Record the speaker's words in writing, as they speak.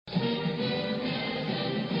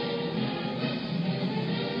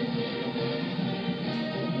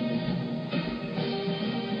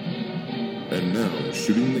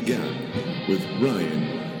Shooting the Gap with Ryan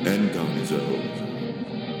and Gonzo.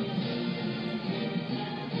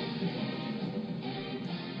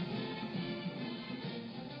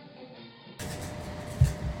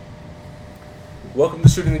 Welcome to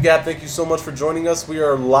Shooting the Gap. Thank you so much for joining us. We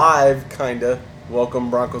are live, kinda. Welcome,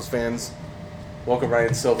 Broncos fans. Welcome,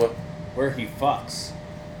 Ryan Silva. Where he fucks.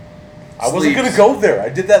 I wasn't gonna go there. I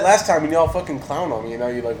did that last time, and y'all fucking clown on me, and now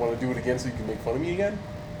you want to do it again so you can make fun of me again?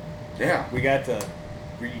 Yeah. We got to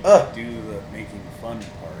redo the making fun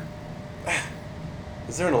part.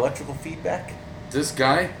 Is there an electrical feedback? This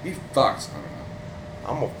guy, he fucks. I don't know.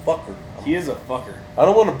 I'm a fucker. He is a fucker. I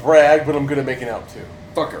don't want to brag, but I'm good at making out too.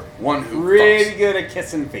 Fucker. One who Really fucks. good at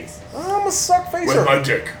kissing faces. I'm a suck facer. With my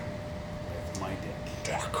dick. With my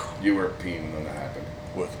dick. You were peeing when that happened.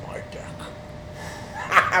 With my dick.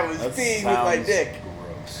 I was That peeing with my sounds dick.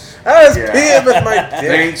 Gross. I was Yeah. peeing with my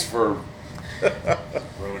dick. Thanks for...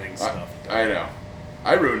 Ruining stuff. I know.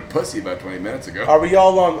 I ruined pussy about 20 minutes ago. Are we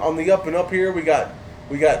all on the up and up here? We got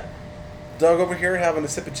Doug over here having a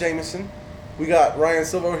sip of Jameson. We got Ryan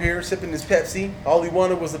Silva over here sipping his Pepsi. All he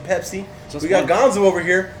wanted was a Pepsi. Just we got one. Gonzo over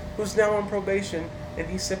here who's now on probation and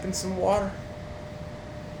he's sipping some water.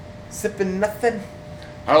 Sipping nothing.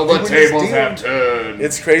 How the Doing his tables deal. have turned.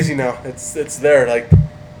 It's crazy now. It's there. Like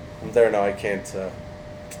I'm there now. I can't.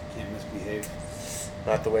 Can't misbehave.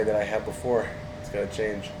 Not the way that I had before. It's got to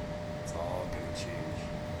change. It's all gonna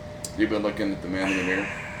change. You've been looking at the man in the mirror?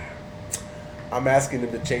 I'm asking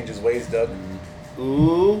him to change his ways, Doug.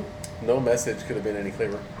 Ooh. No message could have been any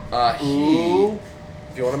clearer. He...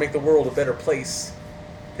 If you want to make the world a better place,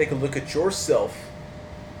 take a look at yourself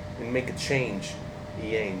and make a change.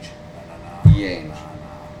 Yange. Yange.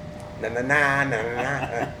 Na na na na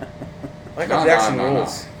na. Michael Nah, Jackson nah, nah,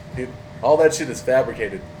 rules. Dude, all that shit is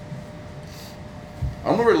fabricated.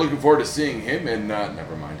 I'm really looking forward to seeing him in...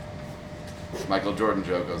 never mind. Michael Jordan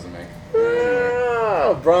joke doesn't make.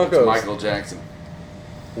 Ah, It's Broncos. Michael Jackson.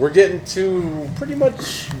 We're getting to pretty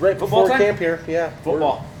much right Football before time? camp here. Yeah,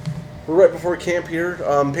 Football. We're right before camp here.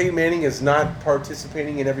 Peyton Manning is not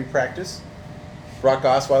participating in every practice. Brock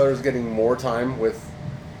Osweiler is getting more time with.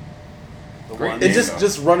 The Great one. name. And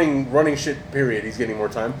just running shit. Period. He's getting more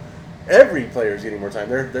time. Every player is getting more time.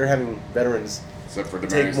 They're having veterans Except for Demaryius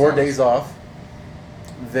take more Thomas. days off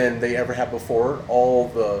than they ever have before. All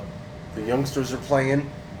the youngsters are playing.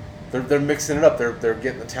 They're mixing it up. They're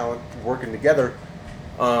getting the talent working together.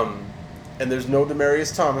 And there's no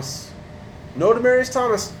Demaryius Thomas. No Demaryius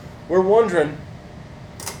Thomas. We're wondering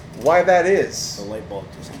why that The is. light bulb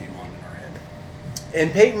just came on in our head.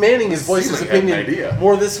 And Peyton Manning has voiced Seems his like I had an opinion idea.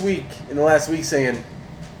 more this week, in the last week, saying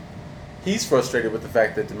he's frustrated with the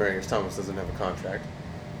fact that Demaryius Thomas doesn't have a contract.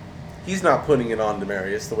 He's not putting it on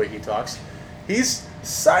Demaryius the way he talks. He's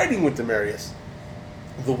siding with Demaryius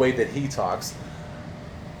the way that he talks.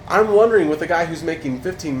 I'm wondering, with a guy who's making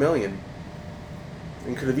 $15 million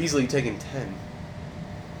and could have easily taken 10,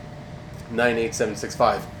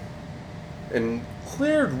 98765, and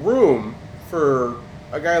cleared room for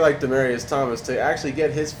a guy like Demaryius Thomas to actually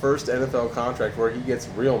get his first NFL contract where he gets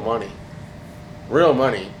real money. Real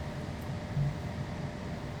money.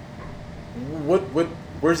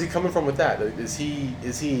 Where's he coming from with that? Is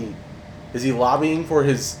he lobbying for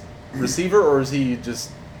his receiver, or is he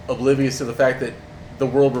just oblivious to the fact that the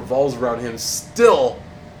world revolves around him still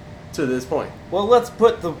to this point? Well, let's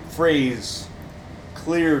put the phrase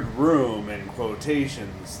cleared room in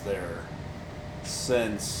quotations there,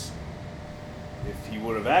 since if he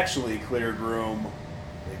would have actually cleared room,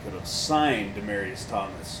 they could have signed Demaryius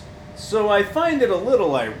Thomas. So I find it a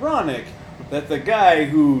little ironic that the guy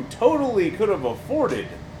who totally could have afforded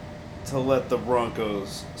to let the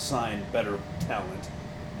Broncos sign better talent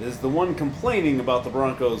is the one complaining about the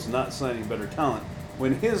Broncos not signing better talent,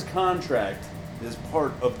 when his contract is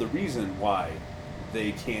part of the reason why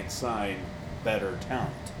they can't sign better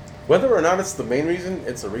talent. Whether or not it's the main reason,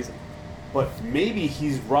 it's a reason. But maybe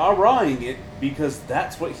he's rah-rahing it because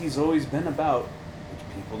that's what he's always been about,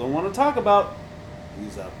 which people don't want to talk about.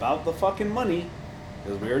 He's about the fucking money.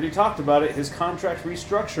 Because we already talked about it, his contract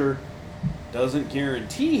restructure doesn't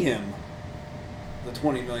guarantee him the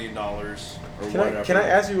 $20 million or whatever. Can I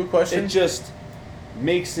ask you a question? It just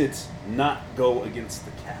makes it not go against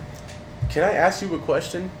the cap. Can I ask you a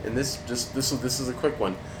question? And this is a quick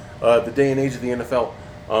one. The day and age of the NFL,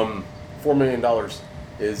 $4 million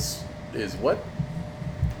is what?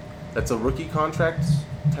 That's a rookie contract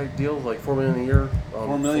type deal, like $4 million a year.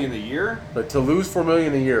 $4 million a year? But to lose $4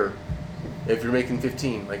 million a year, if you're making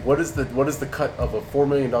 15, like what is the cut of a $4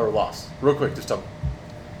 million loss? Real quick, just tell me.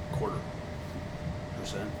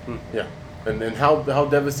 0.25%. Yeah. And then how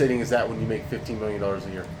devastating is that when you make $15 million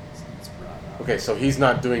a year? It's Okay, so he's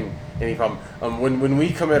not doing any problem. When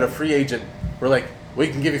we come at a free agent, we're like, we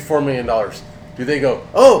can give you $4 million. Do they go,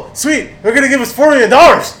 oh, sweet, they're going to give us $4 million?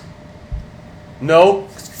 No.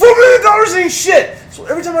 $4 million ain't shit. So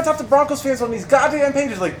every time I talk to Broncos fans on these goddamn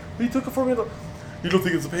pages, like, we took a $4 million. You don't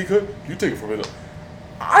think it's a pay cut? You take a $4 million.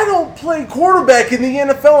 I don't play quarterback in the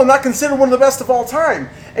NFL and not considered one of the best of all time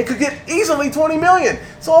and could get easily $20 million.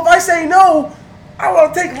 So if I say no, I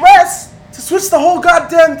want to take less to switch the whole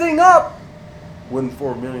goddamn thing up. Wouldn't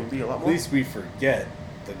 $4 million be a lot At more? least we forget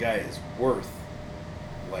the guy is worth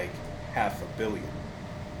like $500 million.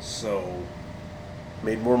 So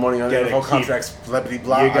Made more money on gotta NFL keep- contracts, blah, blah,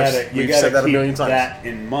 blah. you We've gotta said that a keep million times. that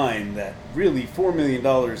in mind. That really $4 million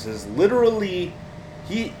is literally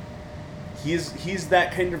he's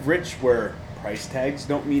that kind of rich where price tags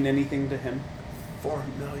don't mean anything to him. $4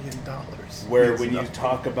 million. Where means when you nothing.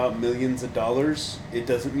 talk about millions of dollars, it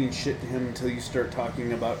doesn't mean shit to him until you start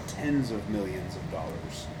talking about tens of millions of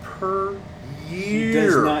dollars. Per year. He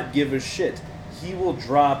does not give a shit. He could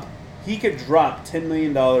drop $10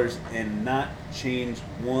 million and not change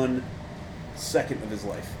 1 second of his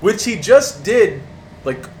life. Which he just did,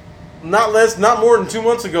 like, not more than 2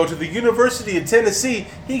 months ago to the University of Tennessee.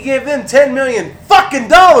 He gave them $10 million fucking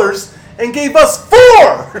dollars and gave us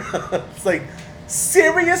 4. It's like,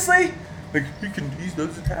 seriously? Like, he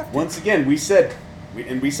doesn't have to. Once again, we said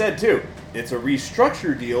too, it's a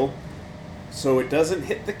restructure deal, so it doesn't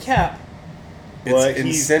hit the cap. It's But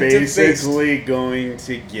he's incentive-based. basically going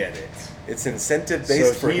to get it. It's incentive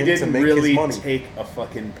based So for he him to didn't make really his money. take a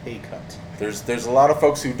fucking pay cut. There's a lot of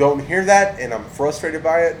folks who don't hear that, and I'm frustrated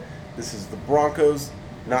by it. This is the Broncos,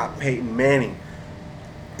 not Peyton Manning.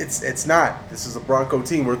 It's not. This is a Bronco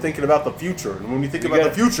team. We're thinking about the future, and when you think about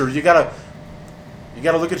the future, you gotta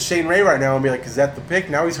look at Shane Ray right now and be like, is that the pick?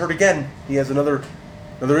 Now he's hurt again. He has another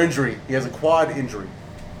injury. He has a quad injury.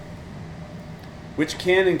 Which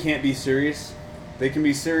can and can't be serious. They can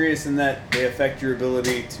be serious in that they affect your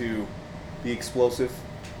ability to be explosive.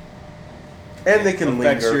 And they can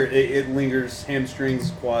affects linger. It lingers.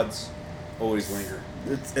 Hamstrings, quads, always linger.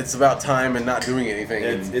 It's about time and not doing anything.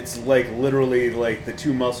 It's like literally like the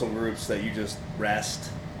 2 muscle groups that you just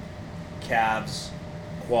rest. Calves,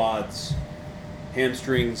 quads,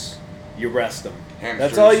 hamstrings, you rest them. Hamsters.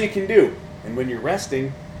 That's all you can do. And when you're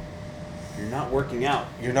resting, you're not working out.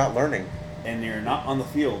 You're not learning. And you're not on the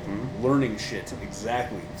field Mm-hmm. learning shit.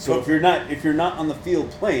 Exactly. So if you're not on the field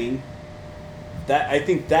playing, I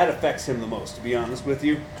think that affects him the most, to be honest with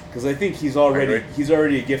you, because I think he's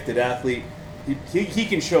already a gifted athlete. He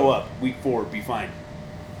can show up week 4, be fine,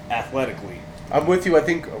 athletically. I'm with you. I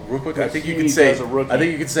think real quick. I think you could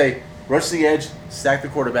say rush the edge, sack the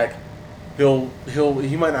quarterback.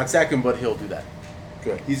 He might not sack him, but he'll do that.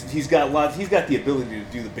 Good. He's got the ability to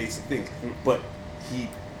do the basic things, but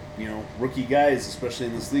rookie guys, especially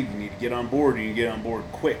in this league, you need to get on board, and you get on board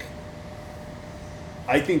quick.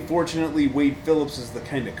 I think, fortunately, Wade Phillips is the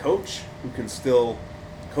kind of coach who can still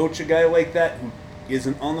coach a guy like that who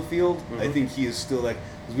isn't on the field. Mm-hmm. I think he is still like...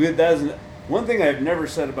 One thing I've never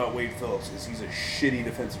said about Wade Phillips is he's a shitty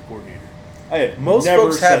defensive coordinator. I have Most never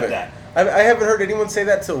folks said haven't. that. I haven't heard anyone say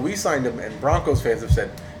that till we signed him, and Broncos fans have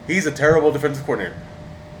said he's a terrible defensive coordinator.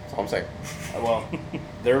 That's all I'm saying. Well,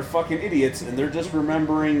 they're fucking idiots, and they're just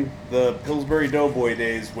remembering the Pillsbury Doughboy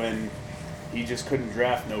days when he just couldn't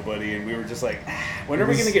draft nobody, and we were just like, when are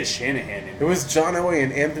we going to get Shanahan in? It was John Elway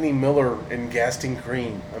and Anthony Miller and Gaston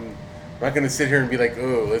Green. I'm not going to sit here and be like,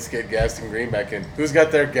 oh, let's get Gaston Green back in. Who's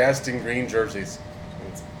got their Gaston Green jerseys?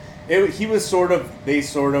 He was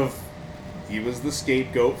he was the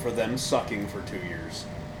scapegoat for them sucking for 2 years.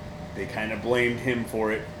 They kind of blamed him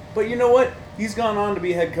for it. But you know what? He's gone on to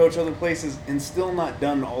be head coach other places and still not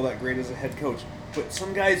done all that great as a head coach. But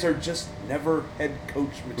some guys are just never head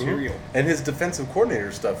coach material. And his defensive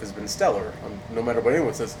coordinator stuff has been stellar. No matter what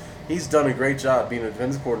anyone says, he's done a great job being a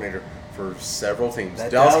defensive coordinator for several teams.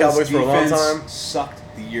 That Dallas Cowboys for a long defense time. sucked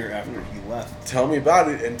the year after he left. Tell me about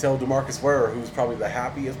it, and tell DeMarcus Ware, who's probably the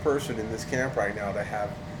happiest person in this camp right now to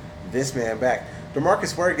have this man back.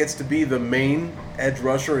 DeMarcus Ware gets to be the main edge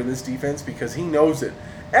rusher in this defense because he knows it,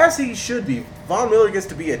 as he should be. Von Miller gets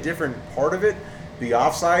to be a different part of it, the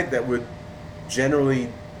offside that would generally...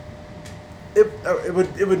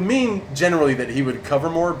 It would mean generally that he would cover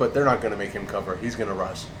more, but they're not going to make him cover. He's going to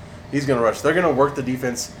rush. They're going to work the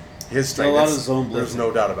defense his strength. A lot of zone blitzing. There's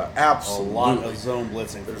no doubt about it. Absolutely. A lot of zone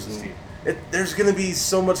blitzing for this team. There's going to be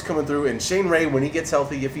so much coming through, and Shane Ray, when he gets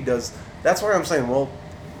healthy, if he does, that's why I'm saying, well,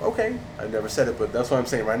 okay, I've never said it, but that's what I'm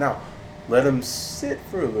saying right now. Let him sit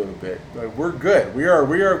for a little bit. Like, we're good.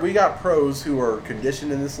 We got pros who are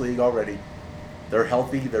conditioned in this league already. They're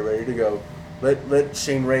healthy. They're ready to go. Let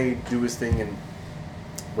Shane Ray do his thing, and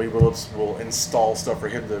Wade Phillips will install stuff for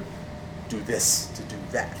him to do this, to do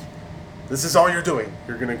that. This is all you're doing.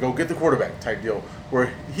 You're going to go get the quarterback type deal,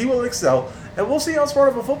 where he will excel, and we'll see how smart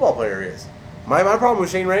of a football player he is. My problem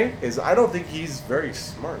with Shane Ray is I don't think he's very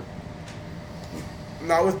smart.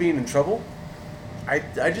 Not with being in trouble. I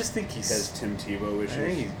just think he's... Has Tim Tebow issues?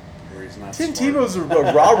 Hey, where he's not Tim smart. Tebow's a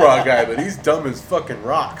rah-rah guy, but he's dumb as fucking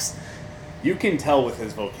rocks. You can tell with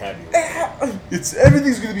his vocabulary.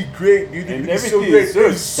 Everything's gonna be great, dude. And It's everything great. is so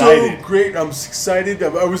It's so excited. great. I'm excited.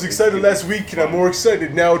 I was excited last week, and I'm more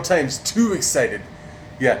excited now times 2 excited.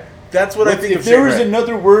 Yeah, that's what I think If of there Shane was Ray.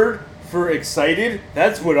 another word for excited,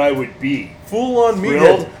 that's what I would be. Full on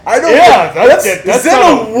Thrilled? meathead. I don't. Yeah, that's that's is that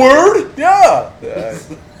not a word? Yeah.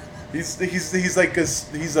 He's like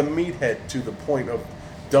he's a meathead to the point of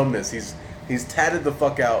dumbness. He's tatted the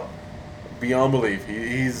fuck out beyond belief.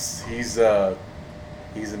 He's an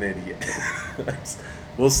idiot.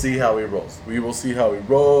 We'll see how he rolls. We will see how he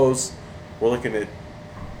rolls. We're looking at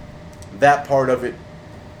that part of it.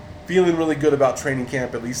 Feeling really good about training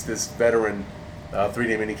camp, at least this veteran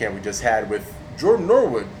 3-day minicamp we just had with Jordan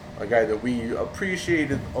Norwood, a guy that we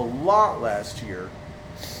appreciated a lot last year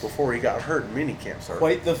before he got hurt in minicamp started.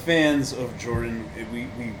 Quite the fans of Jordan. We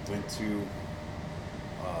went to...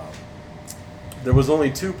 There was only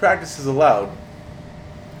 2 practices allowed.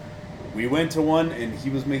 We went to one, and he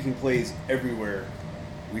was making plays everywhere.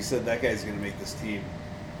 We said, that guy's going to make this team.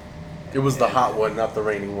 It was the hot one, not the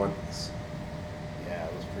raining one. Yeah,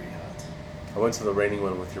 it was pretty hot. I went to the raining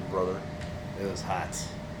one with your brother. It was hot.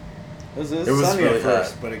 It was was sunny really at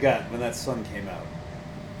first, hot. but it got, when that sun came out.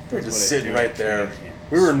 We were that's just what it sitting did right at there. training camp.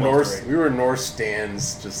 We were north. Sweltering. We were north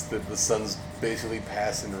stands. Just the sun's basically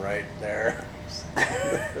passing right there.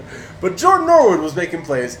 But Jordan Norwood was making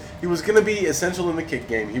plays. He was going to be essential in the kick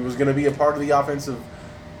game. He was going to be a part of the offensive,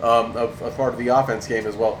 a part of the offense game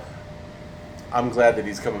as well. I'm glad that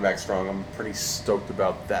he's coming back strong. I'm pretty stoked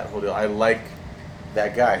about that whole deal. I like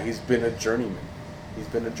that guy. He's been a journeyman.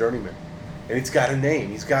 And he's got a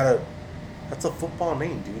name. That's a football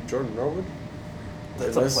name, dude. Jordan Norwood.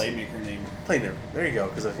 That's a playmaker name. Playmaker. There you go.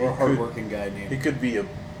 Because Or a hardworking guy name. He could be a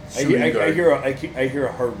I shooting guard. hear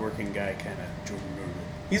a hardworking guy kind of Jordan Norwood.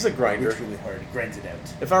 He's a grinder. Works really hard. He grinds it out.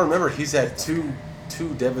 If I remember, he's had two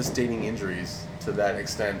devastating injuries to that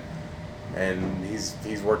extent, and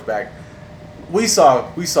he's worked back. We saw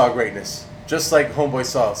greatness, just like Homeboy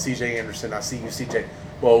saw C.J. Anderson. I see you, C.J.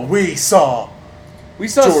 Well, we saw Jordan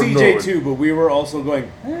CJ Norwood. too, but we were also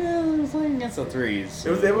going, it's like against the threes.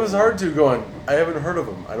 It was hard to going. I haven't heard of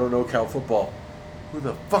him. I don't know Cal football. Who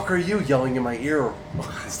the fuck are you yelling in my ear?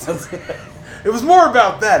 It was more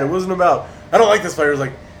about that. It wasn't about I don't like this player. It was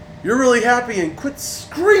like you're really happy and quit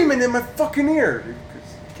screaming in my fucking ear.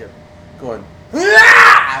 He kept going.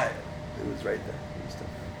 "Ah!" It was right there. It was tough.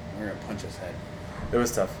 We're gonna punch his head. It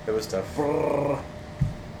was tough. Brrr.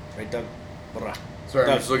 Right, Doug? Brrr. Sorry, I'm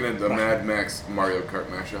Doug. just looking at the Brrr. Mad Max Mario Kart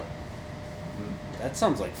mashup. That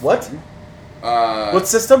sounds like What? fun. What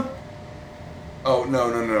system? Oh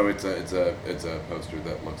no! It's a poster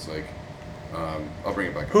that looks like. I'll bring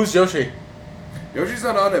it back. up. Who's Yoshi? Yoshi's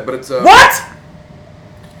not on it, but it's What?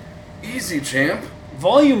 Easy, champ.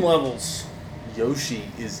 Volume levels. Yoshi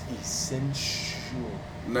is essential.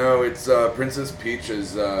 No, it's Princess Peach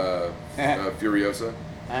is Furiosa.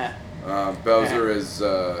 Ah. Bowser is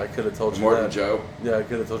I could have told you Morton that. Joe. Yeah, I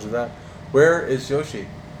could have told you that. Where is Yoshi?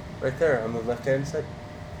 Right there on the left-hand side.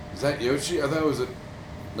 Is that Yoshi? I thought it was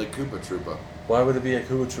like Koopa Troopa. Why would it be a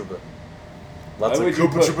Koopa Troopa? Lots Why of would you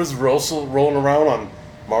Koopa put- Troopas rolling around on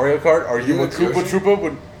Mario Kart. Are you a it's Koopa Yoshi. Troopa?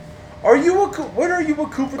 When are you a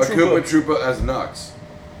Koopa A Troopa? Koopa Troopa as Nux.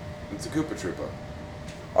 It's a Koopa Troopa.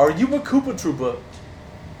 Are you a Koopa Troopa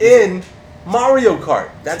in Mario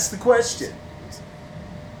Kart? That's the question.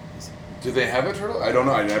 Do they have a turtle? I don't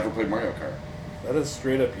know. I never played Mario Kart. That is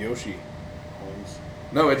straight up Yoshi. Holmes.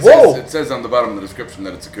 No, Whoa! it says on the bottom of the description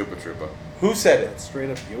that it's a Koopa Troopa. Who said it? That's straight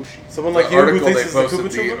up Yoshi. Someone The like you who article thinks they it's a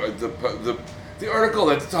posted, Koopa Troopa? the article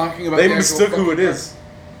that's talking about They the actual mistook who fucking it is.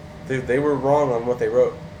 They were wrong on what they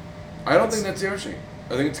wrote. I don't think that's Yoshi.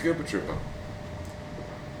 I think it's Koopa Troopa.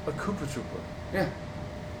 A Koopa Troopa. Yeah.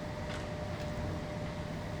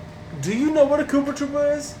 Do you know what a Koopa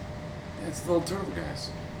Troopa is? It's the little turtle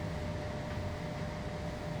guys.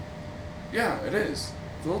 Yeah, it is.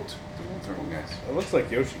 The little turtle guys. It looks like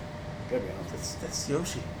Yoshi. Gotta be honest. That's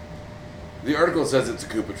Yoshi. The article says it's a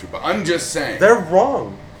Koopa Troopa. I'm just saying. They're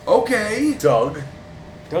wrong, Okay. Doug.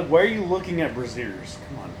 Doug, why are you looking at Braziers?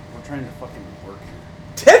 Come on, we're trying to fucking work here.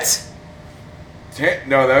 Tits?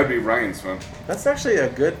 No, that would be Ryan Swim. That's actually a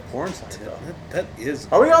good porn site, though. That is.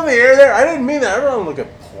 Are we on the air there? I didn't mean that. I don't look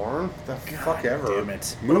at porn. The fuck ever. Damn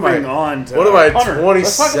it. What am Moving I- on to What am I, Hunter.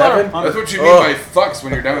 Let's talk about 27? Hunter. That's what you mean by fucks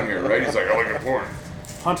when you're down here, right? He's like, I look at porn.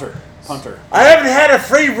 Punter. I haven't had a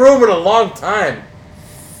free room in a long time.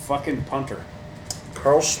 Fucking punter.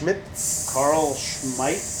 Carl Schmitz. Carl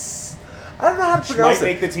Schmite. I don't know how to pronounce Schmite it.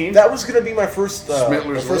 make the team? That was going to be my first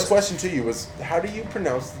Schmittler's first List? question to you was, how do you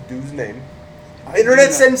pronounce the dude's name?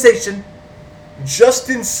 Internet sensation.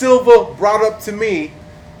 Justin Silva brought up to me,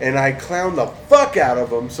 and I clowned the fuck out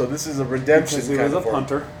of him, so this is a redemption Because he kind was a of for him.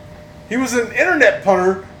 punter. He was an internet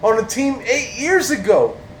punter on a team 8 years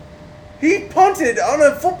ago. He punted on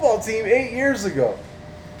a football team 8 years ago.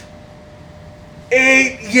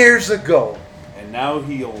 8 years ago. And now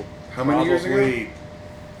he'll How many years ago? probably-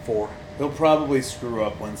 4. He'll probably screw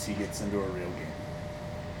up once he gets into a real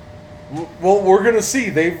game. Well, we're gonna see.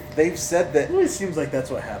 They've said that. It always seems like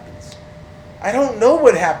that's what happens. I don't know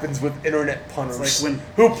what happens with internet punters It's like when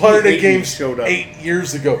who punted He a game Haten showed up. 8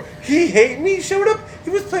 years ago. He hated me. Showed up. He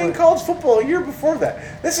was playing college football a year before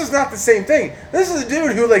that. This is not the same thing. This is a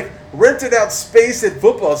dude who rented out space at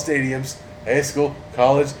football stadiums, high school,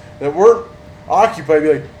 college, that weren't occupied.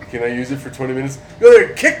 Be like, can I use it for 20 minutes? Go there,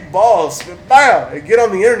 kick balls, spit bile, and get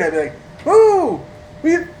on the internet. Be like, woo,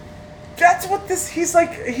 that's what this. He's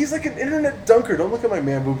like an internet dunker. Don't look at my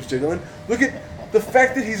man boobs jiggling. Look at the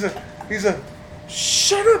fact that he's a.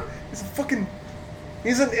 Shut up.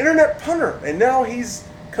 He's an internet punter, and now he's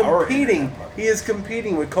Our competing. internet punter. He is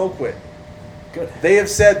competing with Colquitt. Good. They have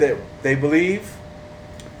said that we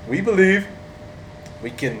believe, we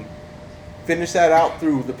can finish that out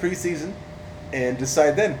through the preseason and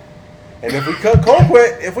decide then. And if we cut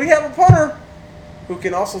Colquitt, if we have a punter who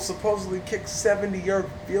can also supposedly kick 70-yard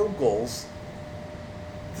field goals,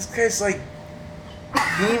 this guy's like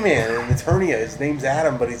He-Man in Eternia. His name's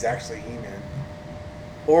Adam, but he's actually He-Man.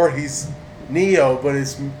 Or he's Neo, but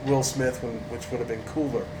it's Will Smith, which would have been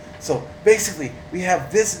cooler. So basically, we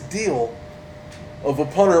have this deal of a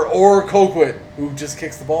punter or Colquitt who just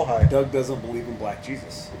kicks the ball high. Doug doesn't believe in Black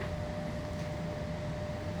Jesus.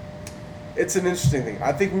 It's an interesting thing.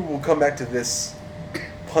 I think we will come back to this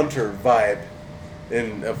punter vibe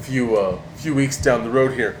in a few weeks down the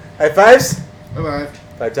road here. High fives? Bye-bye.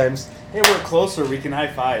 5 times. Hey, we're closer. We can high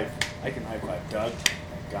five. I can high five Doug.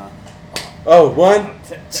 Thank God. Oh, 1,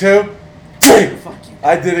 2, 3. Fuck you.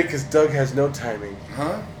 I did it because Doug has no timing.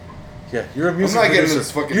 Huh? Yeah, you're a music not getting producer.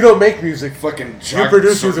 this fucking- You don't make music. Fucking You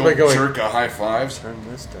produce music by going. jerk of high fives. Turn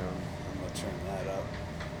this down. I'm going to turn that up.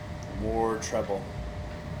 More treble.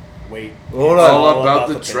 Wait. Hold It's on. All about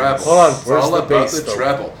the bass. treble. Hold on, It's where's all the about bass, the though?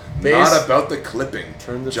 treble. Bass? Not about the clipping.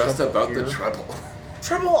 Turn the Just treble about here. the treble.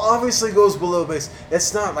 Treble obviously goes below bass.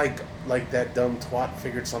 It's not like that dumb twat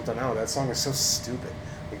figured something out. That song is so stupid.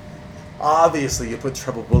 Like, obviously, you put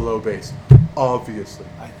treble below bass. Obviously.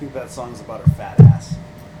 I think that song's about her fat ass.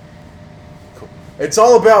 Cool. It's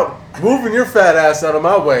all about moving your fat ass out of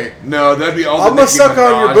my way. No, that'd be all the I'm gonna Nicki suck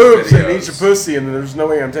on your Minaj boobs and videos. eat your pussy, and there's no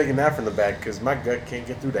way I'm taking that from the back because my gut can't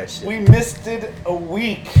get through that shit. We missed it a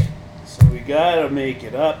week, so we gotta make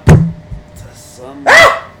it up to some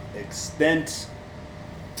extent.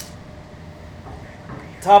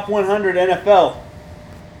 Top 100 NFL.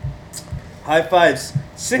 High fives.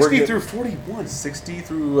 60 We're through good. 41. 60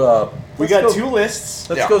 through. We let's got go- 2 lists,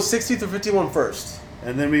 Let's Yeah. go 60 through 51 first.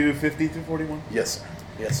 and then we do 50 through 41. Yes, sir.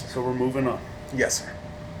 Yes, sir. So we're moving on. Yes, sir.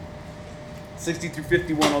 60 through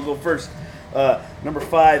 51, I'll go first. Number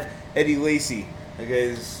 5, Eddie Lacy. That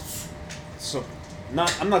guy's I'm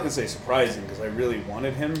not going to say surprising because I really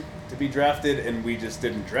wanted him to be drafted and we just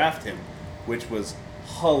didn't draft him, which was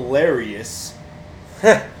hilarious.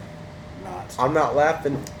 Not. I'm not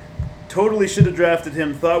laughing. Totally should have drafted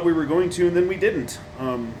him, thought we were going to, and then we didn't.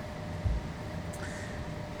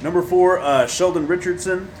 Number 4, Sheldon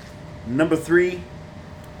Richardson. Number 3,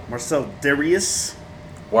 Marcel Darius.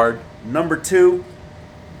 Word. Number 2,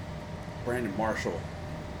 Brandon Marshall.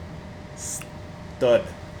 Stud.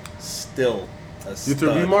 Still a stud. You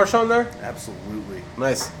threw B Marsh on there? Absolutely.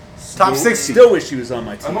 Nice. Top 60. Still wish he was on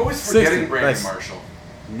my team. I'm always 60. forgetting Brandon Nice. Marshall.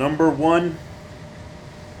 Number 1,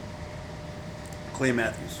 Clay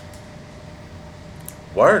Matthews.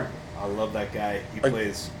 Word. I love that guy. He I-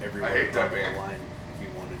 plays everywhere I hate that on the band. line if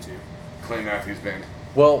he wanted to. Clay Matthews Band.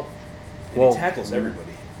 Well, And he tackles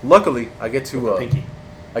everybody. luckily, I get With to a pinky.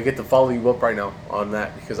 I get to follow you up right now on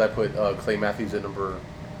that because I put Clay Matthews at number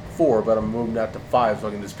 4, but I'm moving that to 5 so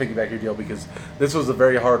I can just piggyback your deal because this was a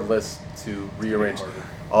very hard list to rearrange. Harder.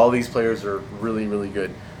 All these players are really, really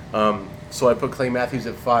good. So I put Clay Matthews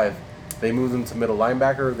at 5. They moved him to middle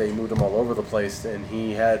linebacker. They moved him all over the place, and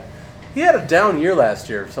he had He had a down year last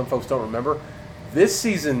year. Some folks don't remember. This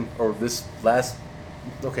season, or this last,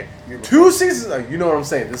 2 seasons. You know what I'm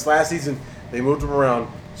saying. This last season, they moved him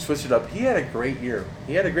around, switched it up. He had a great year.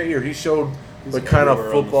 He showed what kind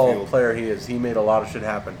of football player he is. He made a lot of shit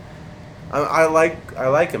happen. I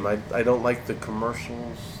like him. I don't like the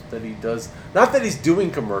commercials that he does. Not that he's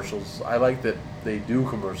doing commercials. I like that they do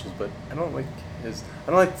commercials, but I don't like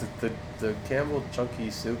the Campbell chunky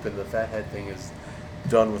soup and the fathead thing is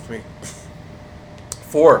done with me.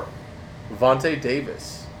 4, Vontae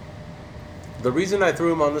Davis. The reason I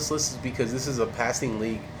threw him on this list is because this is a passing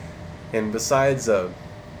league, and besides a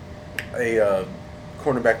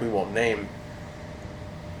cornerback we won't name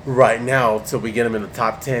right now till we get him in the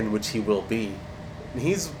top 10, which he will be,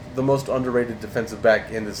 he's the most underrated defensive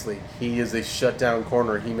back in this league. He is a shutdown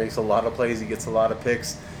corner. He makes a lot of plays. He gets a lot of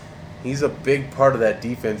picks. He's a big part of that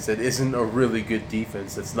defense that isn't a really good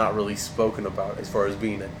defense. That's not really spoken about as far as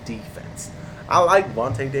being a defense. I like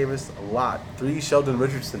Vontae Davis a lot. 3, Sheldon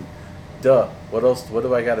Richardson. Duh. What else? What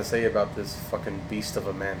do I got to say about this fucking beast of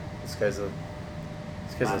a man? This guy's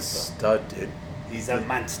a stud, dude. He's a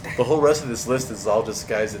monster. The whole rest of this list is all just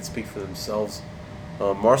guys that speak for themselves.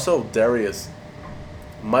 Marcel Darius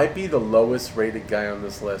might be the lowest rated guy on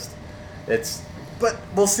this list. But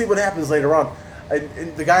we'll see what happens later on.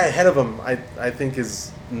 The guy ahead of him, I think,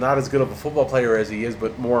 is not as good of a football player as he is,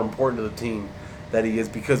 but more important to the team that he is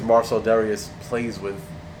because Marcel Darius plays with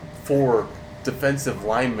 4 defensive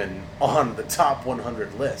linemen on the top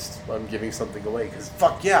 100 list. I'm giving something away because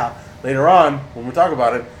fuck yeah, later on when we talk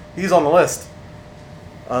about it, he's on the list.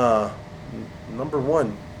 Number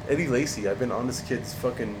 1, Eddie Lacy. I've been on this kid's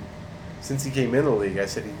since he came in the league. I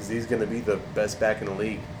said he's going to be the best back in the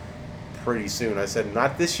league pretty soon. I said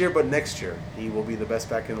not this year, but next year he will be the best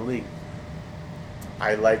back in the league.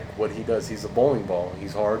 I like what he does. He's a bowling ball.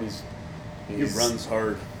 He's hard. He runs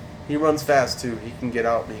hard. He runs fast too. He can get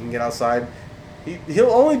out. He can get outside.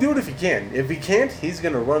 He'll only do it if he can. If he can't, he's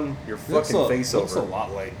gonna run your fucking face over. Looks a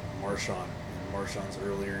lot like Marshawn in Marshawn's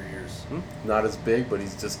earlier years. Not as big, but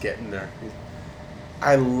he's just getting there.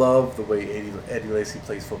 I love the way Eddie Lacy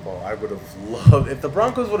plays football. I would have loved if the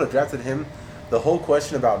Broncos would have drafted him. The whole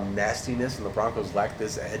question about nastiness and the Broncos lack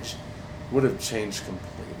this edge would have changed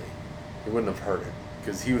completely. It wouldn't have hurt it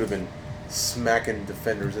because he would have been smacking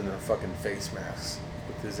defenders in their fucking face masks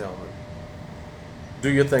with his helmet. Do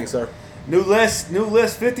your thing, sir. New list,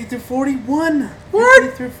 50 through 41. What?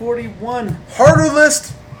 50 through 41. Harder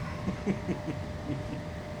list.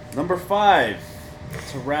 Number 5,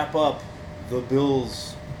 to wrap up the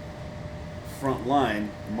Bills' front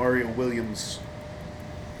line, Mario Williams,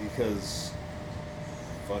 because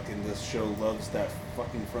fucking this show loves that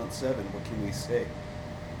fucking front 7. What can we say?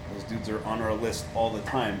 Those dudes are on our list all the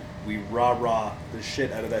time. We rah-rah the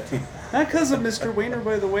shit out of that team. Not because of Mr. Wayner,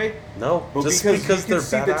 by the way. No, but just because they're you can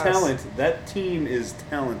see badass. the talent. That team is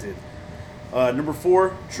talented. Number 4,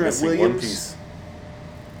 Trent Missing Williams. one piece.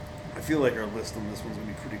 I feel like our list on this one's going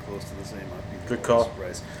to be pretty close to the same. I'd be Good call.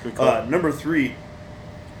 Surprised. Good call. Number 3,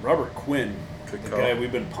 Robert Quinn. Good the call. guy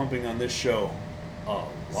we've been pumping on this show a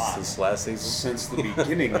lot. Since last season? Since the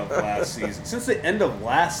beginning of last season. Since the end of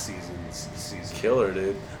last season. Killer,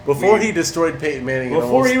 dude. Before he destroyed Peyton Manning.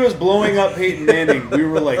 Before he was blowing up Peyton Manning, we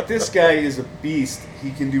were like, this guy is a beast. He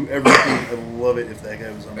can do everything. I'd love it if that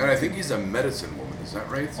guy was on And I think he's a medicine woman. Is that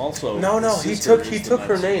right? Also, No, his he sister took is the her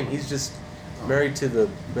medicine. name. He's just married to the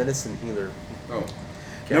medicine healer. Oh.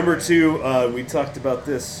 Number 2, we talked about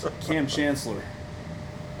this. Cam Chancellor.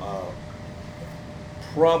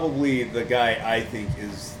 Probably the guy I think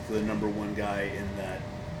is the number 1 guy in that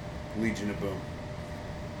Legion of Boom.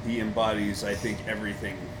 He embodies, I think,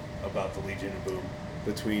 everything about the Legion of Boom.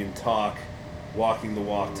 Between talk, walking the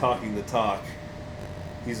walk, talking the talk.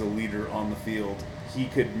 He's a leader on the field. He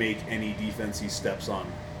could make any defense he steps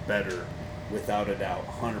on better, without a doubt,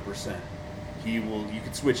 100%. You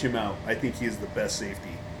could switch him out. I think he is the best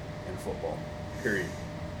safety in football. Period.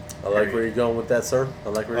 I like where you're going with that, sir. I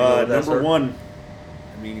like where you're going with that, Number sir. 1.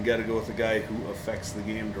 I mean, you got to go with the guy who affects the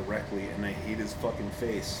game directly, and I hate his fucking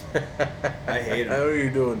face. I hate him. How are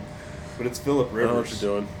you doing? But it's Phillip I know what Rivers.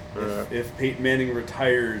 you're doing. If Peyton Manning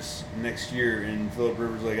retires next year and Phillip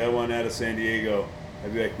Rivers is like, I want out of San Diego,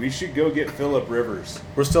 I'd be like, we should go get Phillip Rivers.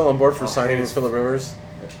 We're still on board for Oh, signing hey. with Phillip Rivers?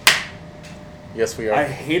 Yes, we are. I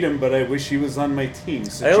hate him, but I wish he was on my team.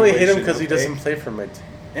 I only hate him because he okay? doesn't play for my team.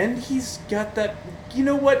 And he's got that. You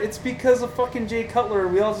know what? It's because of fucking Jay Cutler.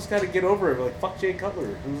 We all just got to get over it. We're like, fuck Jay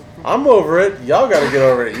Cutler. I'm over it. Y'all got to get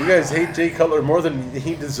over it. You guys hate Jay Cutler more than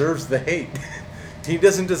he deserves the hate. He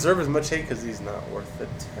doesn't deserve as much hate because he's not worth the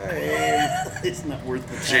time. It's not worth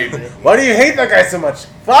the time. Why do you hate that guy so much?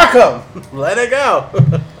 Fuck him. Let it go.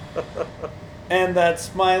 And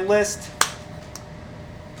that's my list.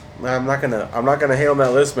 I'm not gonna hate on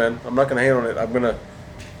that list, man. I'm not gonna hate on it.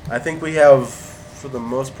 I think we have, for the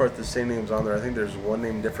most part, the same names on there. I think there's one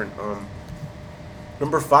name different.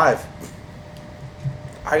 Number 5.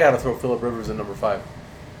 I gotta throw Phillip Rivers in number 5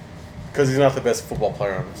 because he's not the best football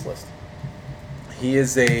player on this list. He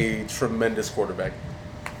is a tremendous quarterback.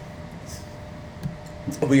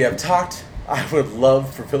 We have talked. I would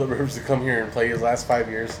love for Phillip Rivers to come here and play his last 5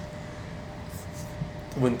 years.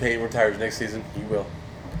 When Peyton retires next season, he will.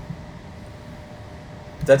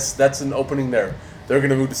 That's an opening there. They're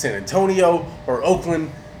going to move to San Antonio or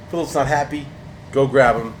Oakland. Phillip's not happy. Go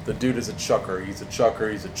grab him. The dude is a chucker. He's a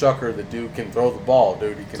chucker. The dude can throw the ball,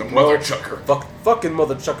 dude. He can He's a mother chucker. Fucking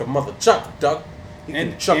mother chucker, mother chuck, duck. He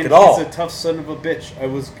can chuck and it all. He's a tough son of a bitch. It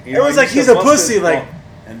was like he's a pussy, like.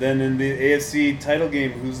 And then in the AFC title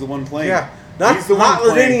game, who's the one playing? Yeah, not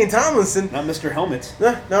LaDainian Tomlinson. Not Mr. Helmet.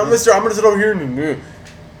 No, Mr. I'm gonna sit over here and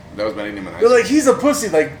That was my name in high But school. like he's a pussy.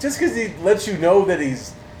 Like just because he lets you know that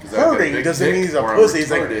he's hurting doesn't mean he's a pussy.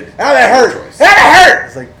 He's like, that hurt. That hurt.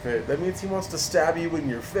 It's like that means he wants to stab you in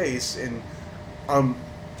your face. And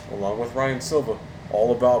along with Ryan Silva,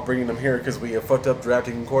 all about bringing him here because we have fucked up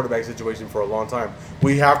drafting quarterback situation for a long time.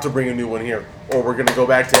 We have to bring a new one here, or we're gonna go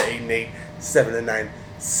back to 8-8, 7-9,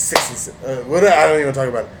 6-6. What I don't even talk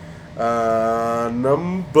about it.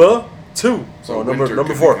 Number 2. So number winter could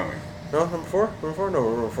be 4. coming. No, number 4. Number 4.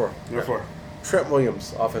 No, number 4. Number 4. Trent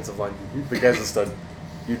Williams, offensive line. The guy's a stud.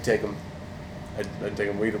 You'd take him. I'd take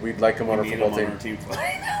him. We'd like him on our football team.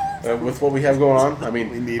 With what we have going on, I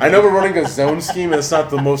mean, I know we're running a zone scheme, and it's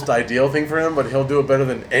not the most ideal thing for him, but he'll do it better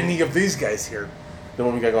than any of these guys here. The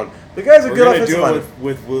one we got going. The guy's a good offensive line.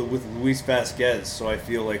 We're going to do it with Luis Vasquez, so I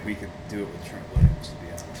feel like we could do it with Trent Williams, to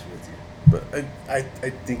be honest with you. But I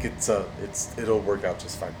think it'll work out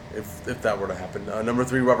just fine if that were to happen. Number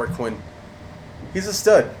 3, Robert Quinn. He's a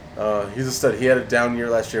stud. He had a down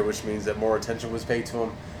year last year, which means that more attention was paid to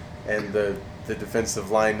him, and the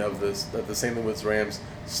defensive line of the St. Louis Rams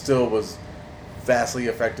still was vastly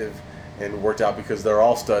effective and worked out because they're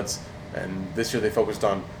all studs. And this year they focused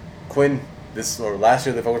on Quinn. Last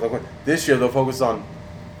year they focused on Quinn. This year they'll focus on.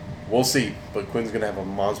 We'll see, but Quinn's gonna have a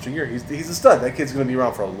monster year. He's a stud. That kid's gonna be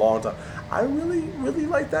around for a long time. I really really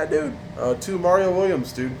like that dude. 2, Mario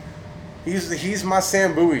Williams, dude. He's my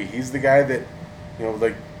Sam Bowie. He's the guy that,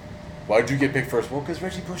 like, why'd you get picked first? Well, because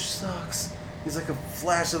Reggie Bush sucks. He's like a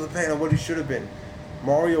flash of the pan of what he should have been.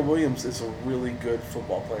 Mario Williams is a really good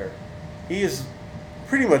football player. He is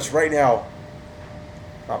pretty much right now,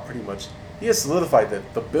 not pretty much, he has solidified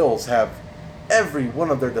that the Bills have every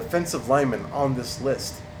one of their defensive linemen on this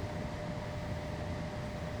list.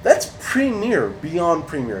 That's beyond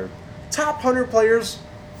premier. Top 100 players,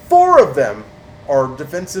 4 of them are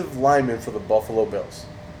defensive linemen for the Buffalo Bills.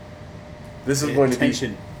 This is going to be...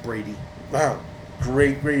 Attention, Brady. Wow.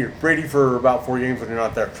 Great year. Brady for about 4 games when you're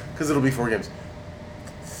not there. Because it'll be 4 games.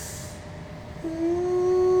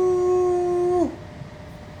 Ooh.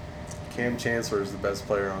 Cam Chancellor is the best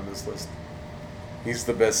player on this list. He's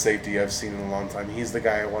the best safety I've seen in a long time. He's the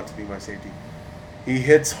guy I want to be my safety. He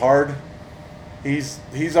hits hard. He's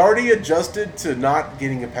already adjusted to not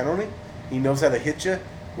getting a penalty. He knows how to hit you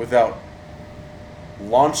without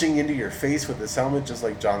launching into your face with his helmet, just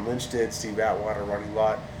like John Lynch did, Steve Atwater, Ronnie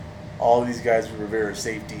Lott. All these guys were Rivera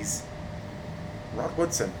safeties. Rod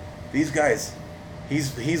Woodson. These guys.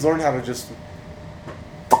 He's learned how to just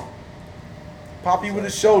pop you with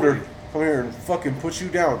his shoulder, come here and fucking put you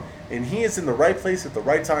down. And he is in the right place at the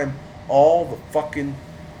right time all the fucking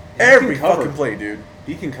every fucking play, dude.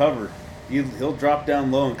 He can cover. He'll drop down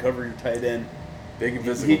low and cover your tight end. Big and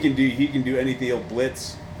physical. He can do anything. He'll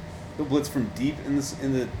blitz. He'll blitz from deep in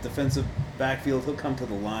the defensive backfield. He'll come to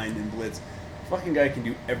the line and blitz. Fucking guy can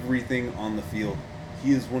do everything on the field.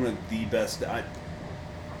 He is one of the best.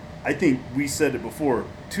 I think we said it before.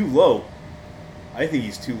 Too low. I think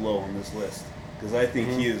he's too low on this list because I think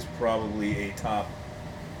he is probably a top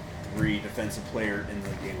 3 defensive player in the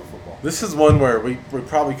game of football. This is one where we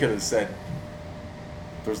probably could have said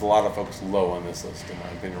there's a lot of folks low on this list, in my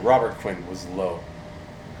opinion. Robert Quinn was low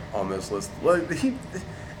on this list. Well,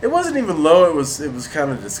 it wasn't even low. It was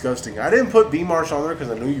kind of disgusting. I didn't put B. Marsh on there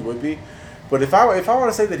because I knew you would be. But if I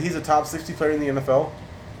want to say that he's a top 60 player in the NFL,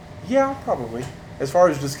 yeah, probably. As far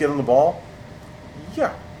as just getting the ball,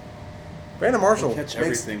 yeah. Brandon Marshall He'll catch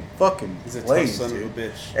makes everything. fucking He's a plays, tough son dude. of a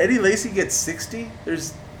bitch. Eddie Lacy gets 60.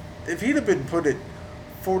 If he'd have been put at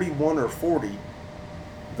 41 or 40,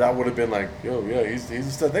 that would have been like, yo, yeah, he's a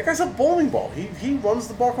stud. That guy's a bowling ball. He runs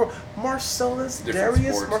the ball. Marcellus Different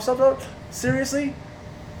Darius, sport. Marcel, seriously,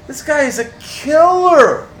 this guy is a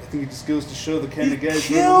killer. think it just goes to show the kind He of guys.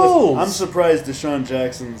 kills! I'm surprised Deshaun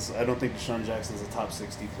Jackson's. I don't think Deshaun Jackson's a top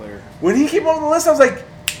 60 player. When he came on the list, I was like,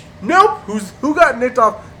 nope. Who got nicked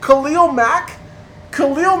off? Khalil Mack?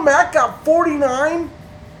 Khalil Mack got 49?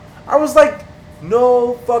 I was like,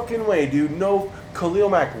 no fucking way, dude. No. Khalil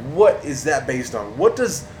Mack, what is that based on? What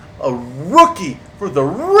does a rookie for the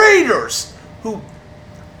Raiders, who,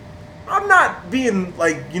 I'm not being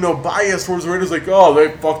biased towards the Raiders, like, oh,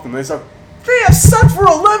 they fucked them, they suck. They have sucked for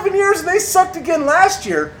 11 years and they sucked again last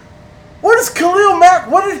year. What is Khalil Mack?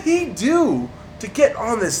 What did he do to get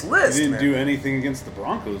on this list? He didn't man? do anything against the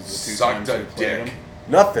Broncos the two Sucked times a we played dick. him.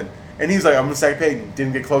 Nothing. And he's like, I'm gonna sack Peyton.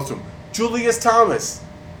 Didn't get close to him. Julius Thomas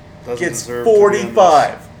Doesn't gets deserve to be on this.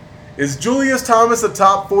 45. Is Julius Thomas a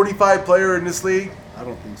top 45 player in this league? I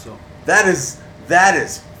don't think so. That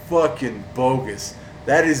is fucking bogus.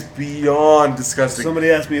 That is beyond disgusting. Somebody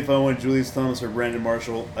asked me if I wanted Julius Thomas or Brandon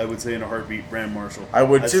Marshall. I would say in a heartbeat, Brandon Marshall. I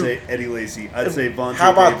would I'd too. say Eddie Lacy. I'd say Vontae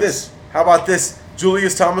How about Davis. this? How about this?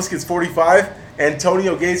 Julius Thomas gets 45.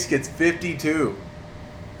 Antonio Gates gets 52.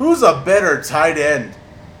 Who's a better tight end?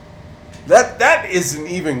 That isn't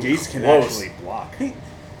even Gates can close. actually block.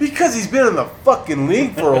 Because he's been in the fucking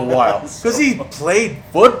league for a while. Because he played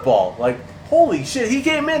football. Like, holy shit. He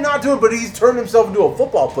came in not doing it, but he's turned himself into a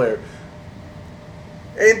football player.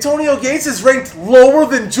 Antonio Gates is ranked lower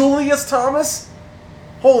than Julius Thomas?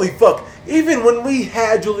 Holy fuck. Even when we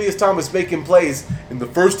had Julius Thomas making plays in the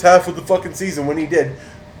first half of the fucking season when he did,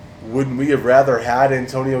 wouldn't we have rather had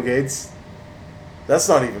Antonio Gates? That's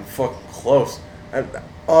not even fucking close.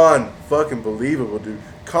 Unfucking believable, dude.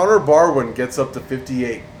 Connor Barwin gets up to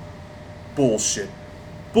 58. Bullshit.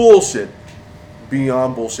 Bullshit.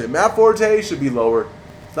 Beyond bullshit. Matt Forte should be lower.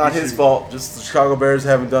 It's not his fault. Just the Chicago Bears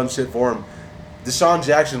haven't done shit for him. Deshaun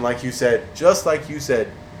Jackson, like you said, just like you said,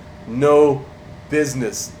 no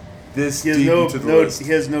business this deep into the list. He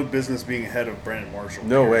has no business being ahead of Brandon Marshall.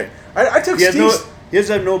 No way. I took He has, Steve. he has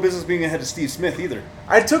no business being ahead of Steve Smith either.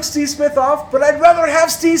 I took Steve Smith off, but I'd rather have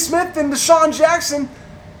Steve Smith than Deshaun Jackson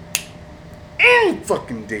any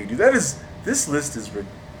fucking day, dude. This list is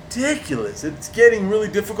ridiculous. It's getting really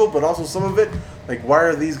difficult, but also some of it, like, why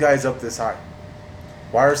are these guys up this high?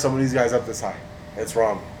 Why are some of these guys up this high? It's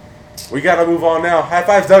wrong. We gotta move on now. High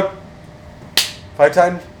fives, Doug. 5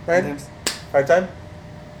 time, right? 5 time.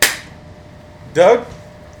 Doug.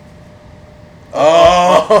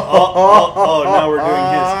 Oh, now we're doing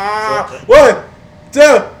his. 1, 2,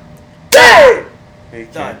 3. He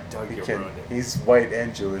Doug, can't. He you can't. ruined it. He's white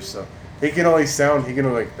and Jewish, so he can only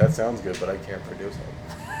like that sounds good, but I can't produce it.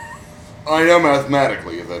 I know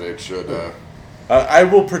mathematically that it should. I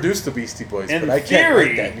will produce the Beastie Boys, In but I can't theory,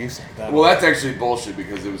 write that music. Well, that's actually bullshit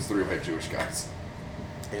because it was 3 white Jewish guys.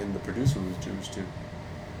 And the producer was Jewish too.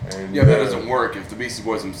 And, Yeah, that doesn't work. If the Beastie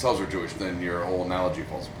Boys themselves are Jewish, then your whole analogy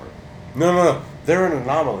falls apart. No. They're an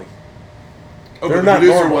anomaly. Oh, They're but the not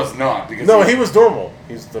producer normal. was not because No, he was normal.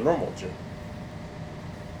 He's the normal Jew.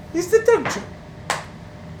 He's the Doug Jew.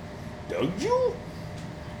 Doug Jew?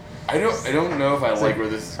 I don't know if I like where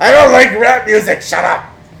this is. I don't like rap music. Shut up.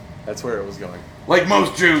 That's where it was going. Like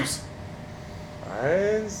most Jews I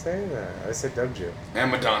didn't say that. I said Doug Jew. and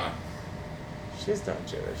Madonna. She's not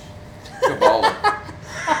Jewish. Kabbalah.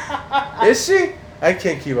 Is she? I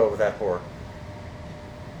can't keep up with that whore.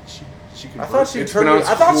 She I thought she It's turned. pronounced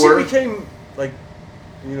I thought whore. she became like,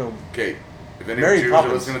 Okay, if any Mary Jews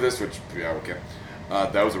Poppins. are listening to this, which yeah, okay,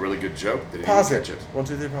 that was a really good joke. They didn't pause even it. catch it. 1,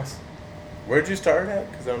 2, 3, pause. Where'd you start at?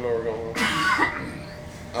 Because I don't know where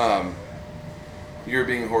we're going. You're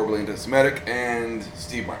being horribly anti-Semitic, and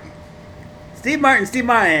Steve Martin. Steve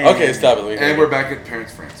Martin. Okay, stop it. And we're back at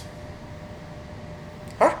Parents France.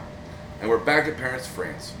 Huh? And we're back at Parents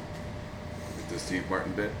France. With the Steve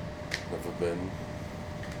Martin bit. Never been.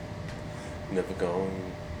 Never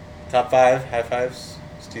going. Top 5 high fives.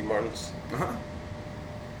 Steve Martin's. Uh-huh.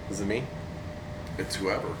 Is it me? It's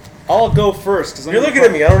whoever. I'll go first because You're looking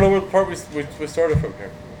at me. I don't know what part we started from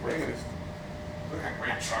here. Look at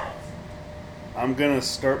Ray Charles. I'm gonna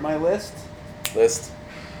start my list. List.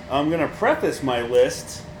 I'm gonna preface my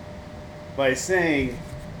list by saying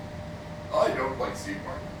I don't like Steve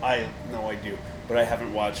Martin. I do, but I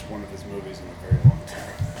haven't watched one of his movies in a very long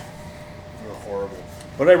time. They're horrible,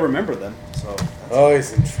 but I remember them. So Oh,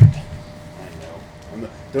 he's in trouble. I know.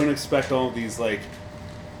 Don't expect all of these like,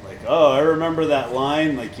 oh, I remember that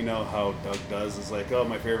line, like, you know how Doug does, is like, oh,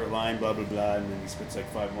 my favorite line, blah, blah, blah, and then he spits like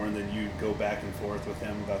 5 more, and then you go back and forth with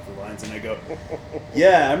him about the lines, and I go,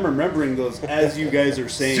 yeah, I'm remembering those as you guys are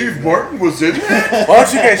saying. Steve Martin was in it? Why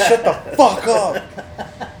don't you guys shut the fuck up?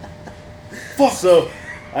 Fuck. So,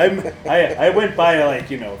 I went by,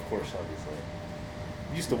 like, you know, of course, obviously.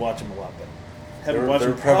 Used to watch him a lot, but Haven't They're- watched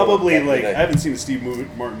they're it probably prevalent back in like the day. I haven't seen a Steve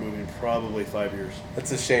Martin movie in probably 5 years.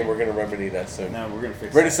 That's a shame. We're gonna remedy that soon. Now we're gonna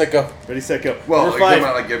fix Ready, it. set, go. Ready, set, go. Well, Number like,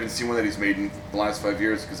 5. like you haven't seen one that he's made in the last 5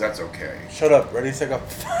 years because that's okay. Shut up. Ready, set, go.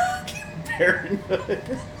 Parenthood.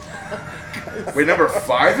 Wait, number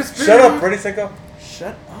 5 is Shut up. Ready, set, go.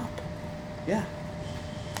 Shut up. Yeah.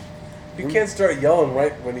 You can't start yelling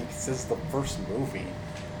right when he says the first movie.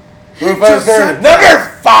 just said Number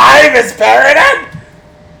 5 is Parenthood.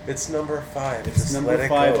 It's number 5. It's Just number let it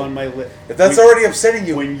 5 go. on my list. If that's already upsetting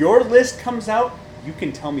you, When your list comes out, you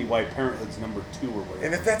can tell me why Parenthood's number 2 or whatever.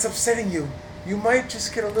 and if that's upsetting you, you might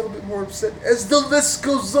just get a little bit more upset as the list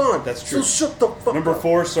goes on. That's true. So shut the fuck Number up.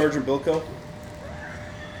 4, Sergeant Bilko.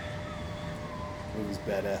 It was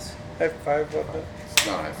badass. High five on that. It's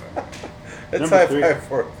not high five. It's Number high 3. five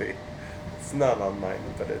for me. It's not on mine,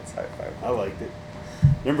 but it's high five. I liked it.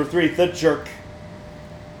 Number 3, The Jerk.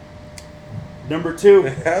 Number 2,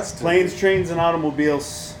 It has to. Planes, Trains, and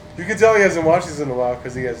Automobiles. You can tell he hasn't watched these in a while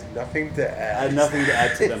because he has nothing to I add. had nothing to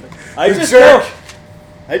add to them. I The just Jerk. know.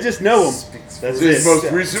 I just know them. Speaks That's for it. His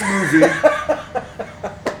most recent movie.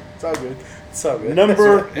 It's all good. It's all good.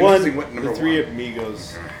 Number That's one, interesting what number The Three one.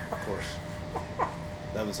 Amigos, of course.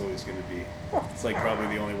 That was always going to be. It's like probably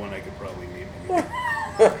the only one I could probably name. Anyway.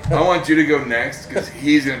 I want you to go next because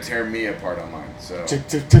he's gonna tear me apart on mine. So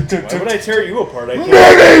Why would I tear you apart? I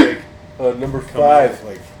can't Number come out 5.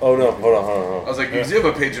 like. Oh no, hold on. I was like, you do have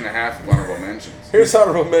a page and a half of honorable mentions. Here's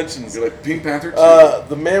honorable mentions. You're like Pink Panther 2.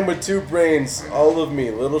 The Man with Two Brains, All of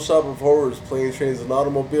Me, Little Shop of Horrors, Planes, Trains, and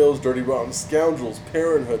Automobiles, Dirty Rotten Scoundrels,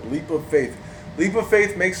 Parenthood, Leap of Faith. Leap of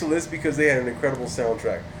Faith makes the list because they had an incredible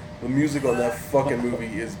soundtrack. The music on that fucking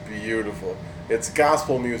movie is beautiful. It's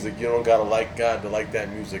gospel music. You don't gotta like God to like that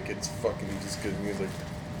music. It's fucking just good music.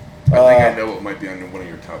 I think I know what might be on one of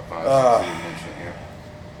your top 5. So you mentioned it, yeah.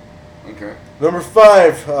 Okay. Number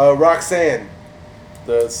 5, Roxanne,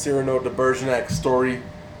 the Cyrano de Bergerac story.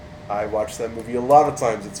 I watched that movie a lot of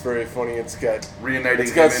times. It's very funny. It's got Reuniting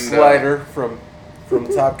It's got him and, Slider from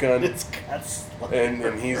Top Gun. It's got Slider.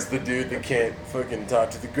 And he's the dude that can't fucking talk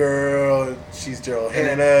to the girl. She's Daryl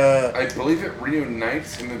And Hannah. I believe it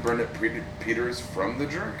reunites him and Burnett Peters from The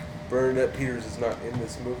Jerk Bernadette Peters is not in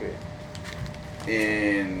this movie.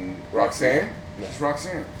 in Roxanne? Roxanne. It's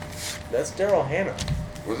Roxanne. That's Daryl Hannah.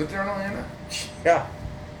 Was it Daryl Hannah? Yeah,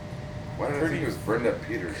 Why did I think it was Burnett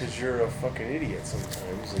Peters? because you're a fucking idiot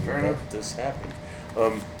sometimes, and Fair you let enough. this happen.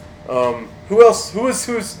 Who else? Who's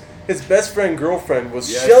his best friend girlfriend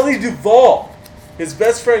was Yes. Shelley Duvall. His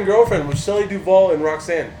best friend girlfriend was Shelley Duvall in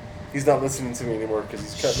Roxanne. He's not listening to me anymore because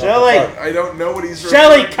he's cutting Shelley! off the part. I don't know what he's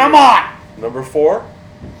Shelly, referring to. come on! Number 4,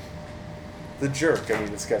 The Jerk. I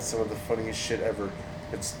mean, it's got some of the funniest shit ever.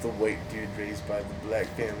 It's the white dude raised by the black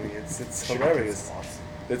family. It's hilarious.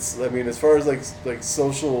 It's as far as like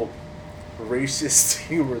social racist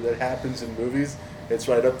humor that happens in movies, it's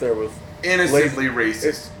right up there with Innocently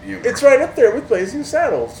racist humor. It's right up there with Blazing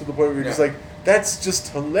Saddles to the point where you're just Yeah. like, that's just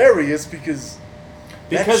hilarious because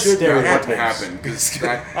that shouldn't there That wouldn't happen. happen because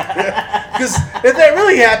that Because if that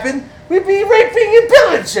really happened, we'd be raping and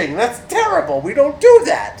pillaging. That's terrible. We don't do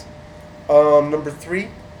that. Number 3,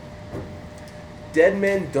 Dead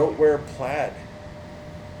Men Don't Wear Plaid.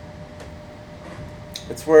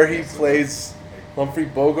 It's where he plays Humphrey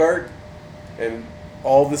Bogart, and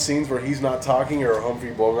all the scenes where he's not talking or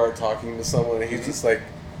Humphrey Bogart talking to someone, and he's just like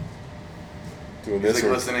doing he's this.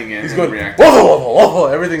 like or- listening in He's and going, reacting. whoa, whoa, whoa, whoa.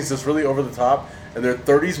 Everything's just really over the top, and they're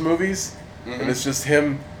 30s movies, and it's just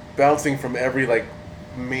him bouncing from every like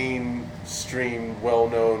mainstream,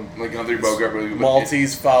 well-known Like Humphrey Bogart, but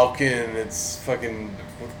Maltese Falcon. It's fucking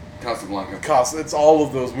Casablanca. It's all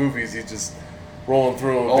of those movies. He's just rolling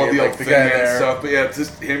through them, All being of the like like the thin guy man there. stuff, but yeah, it's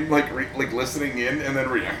just him like listening in and then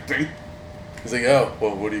reacting. He's like, oh,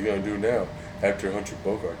 well, what are you gonna do now after Humphrey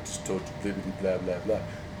Bogart just told you blah blah blah.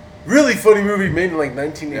 Really funny movie made in like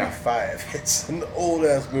 1985. It's an old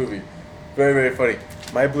ass movie. Very, very funny.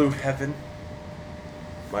 My Blue Heaven.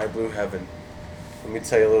 My Blue Heaven. Let me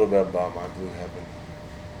tell you a little bit about My Blue Heaven.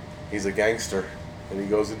 He's a gangster, and he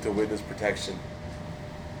goes into witness protection.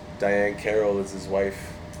 Diane Carroll is his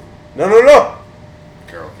wife. No!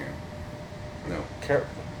 Carol Kane. No.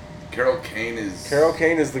 Carol Kane is. Carol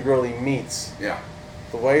Kane is the girl he meets. Yeah.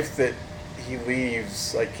 The wife that he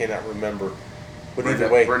leaves, I cannot remember. But either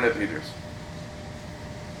way, Burnett Peters.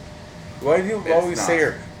 why do you It's always not. say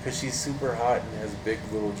her? Because she's super hot and has big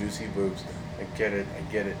little juicy boobs. I get it.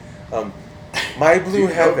 My Do Blue you know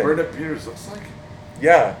what Heaven. Burnett Peters looks like?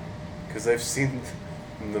 Yeah, because I've seen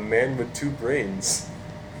The Man with Two Brains.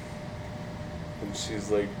 And she's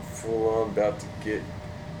like full on about to get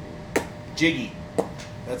Jiggy.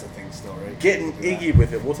 That's a thing still, right? Getting Do that. Iggy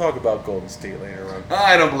with it. We'll talk about Golden State later on.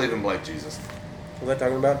 I don't believe in Black Jesus. Was I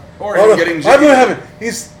talking about? Or him getting I jiggy. Blue Heaven.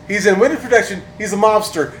 He's in Winter Protection. He's a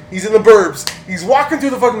mobster. He's in the burbs. He's walking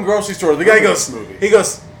through the fucking grocery store. The guy goes, movie. he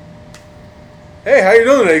goes, "Hey, how you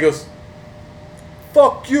doing today?" He goes,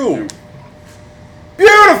 "Fuck you."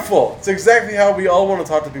 Beautiful. It's exactly how we all want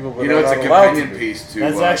to talk to people, but You know, we're it's a not allowed companion to. piece to.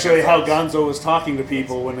 That's actually how Gonzo. Gonzo was talking to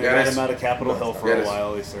people when they Yeah, it let is. him out of Capitol Hill for Yeah, it a is.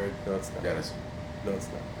 while. He started, No, it's not. Yeah, it is. No, it's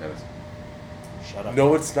not. Yeah, it is. shut up.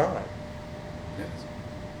 No, it's not. Yeah, it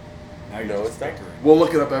is. Now you're No, just it's not. bickering. We'll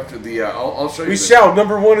look it up after the. I'll show you. We the- shall.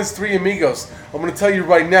 Number one is Three Amigos. I'm going to tell you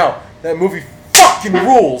right now, that movie fucking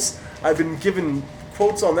rules. I've been giving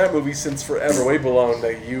quotes on that movie since forever, way below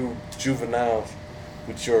that you juvenile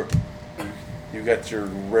with your. You got your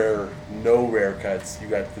no rare cuts. You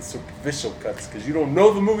got the superficial cuts because you don't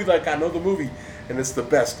know the movie like I know the movie, and it's the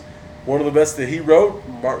best. One of the best that he wrote.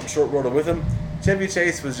 Martin Short wrote it with him. Chevy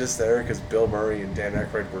Chase was just there because Bill Murray and Dan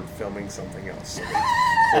Aykroyd were filming something else.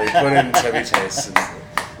 So they put in Chevy Chase, and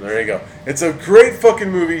there you go. It's a great fucking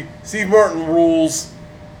movie. Steve Martin rules.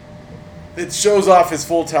 It shows off his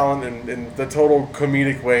full talent in the total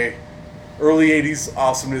comedic way. Early 80s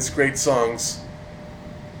awesomeness, great songs.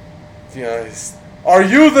 Yeah, are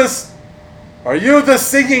you the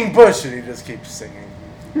singing bush? And he just keeps singing.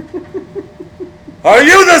 Are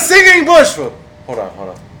you the singing bush? Hold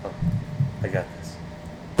on. I got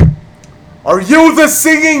this. Are you the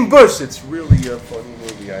singing bush? It's really a funny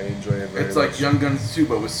movie. I enjoy it very It's much. like Young Guns 2,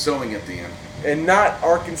 but with sewing at the end. And not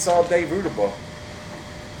Arkansas Dave Rudabaugh,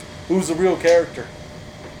 who's a real character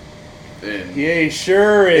And Yeah, he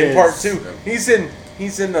sure is. in part 2. He's in.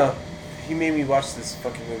 He made me watch this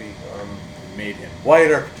fucking movie. Made him.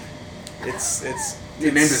 Wyatt Earp. It's he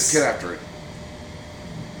named his kid after it.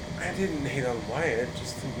 I didn't hate on Wyatt,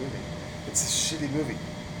 just the movie. It's a shitty movie.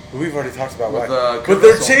 But we've already talked about With, Wyatt. Kurt But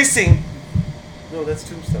they're Russell. chasing. No, that's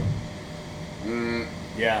Tombstone.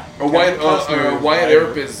 Yeah. Wyatt Costner is Wyatt Wyatt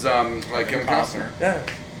Earp is like Kevin Costner. Yeah.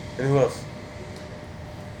 And who else?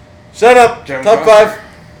 Shut up. Kevin Top Costner.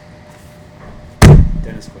 5.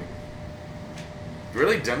 Dennis Quaid.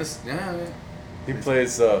 Really, Dennis? Yeah. He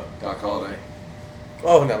plays. Doc Holliday.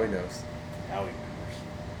 Oh, now he knows. How he remembers.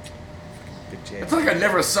 Big Jam. It's like I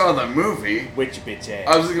never saw the movie. Which bitch ass.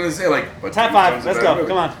 I was just gonna say like. But Top 5. Let's go.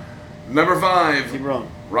 Come on. Number 5. Keep rolling.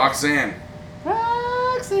 Roxanne.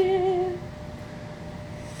 Roxanne.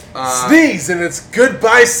 Sneeze and it's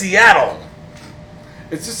Goodbye Seattle.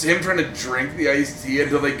 It's just him trying to drink the iced tea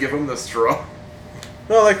until they give him the straw.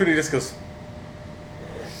 No, I like when he just goes.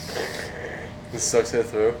 Just sucks it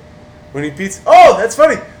through. When he beats. Oh, that's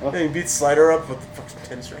funny. Oh. When he beats Slider up with the fucking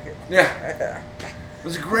tennis racket. Yeah, Yeah. it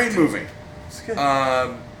was a great movie. It's good.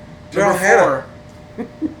 Number Daryl 4.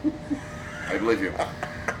 I believe you.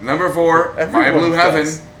 Number 4, My Everyone Blue Heaven.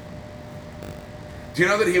 does. Do you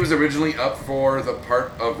know that he was originally up for the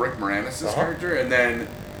part of Rick Moranis' Uh-huh. character, and then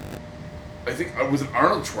I think was it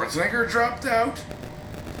Arnold Schwarzenegger dropped out?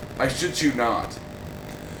 I shit you not.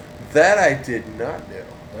 That I did not know.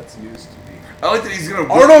 That's news to me. I like that he's gonna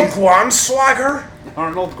Arnold he's- Guanswager?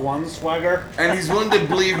 Arnold Guanswager. and he's willing to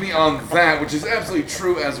believe me on that, which is absolutely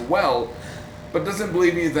true as well, but doesn't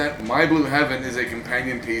believe me that My Blue Heaven is a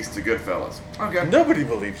companion piece to Goodfellas. Okay, Nobody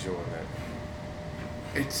believes you on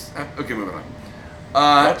that. it's okay. Moving on.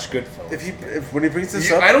 Watch Goodfellas. If when he brings this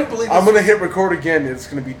You- up, I don't believe I'm this- gonna hit record again. And it's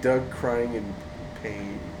gonna be Doug crying in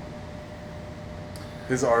pain.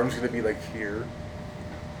 His arm's gonna be like here.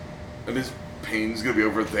 And his pain's gonna be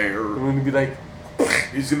over there. I'm gonna be like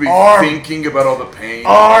He's gonna be Arm. thinking about all the pain.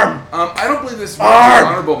 arm. I don't believe this was an Arm.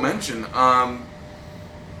 honorable mention.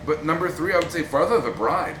 But number 3, I would say Father of the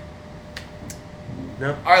Bride.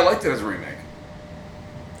 No. I liked it as a remake.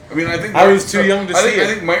 I mean, I think I was too young to see it.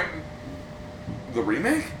 I think the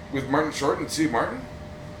remake with Martin Short and Steve Martin.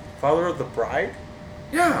 Father of the Bride.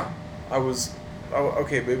 Yeah. I was. Oh,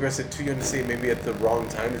 okay, maybe I said too young to see it. Maybe at the wrong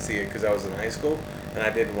time to see it because I was in high school and I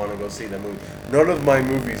didn't want to go see that movie. None of my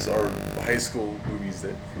movies are high school movies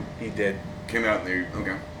that he did. Came out in the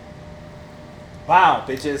okay. Wow,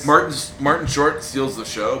 bitches. Martin Short steals the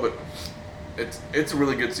show, but it's a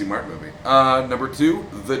really good Steve Martin movie. Number 2,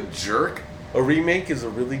 The Jerk. A remake is a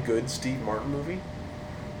really good Steve Martin movie.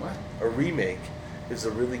 What? A remake is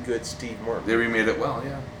a really good Steve Martin. They remade it well,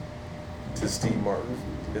 yeah. To Steve Martin.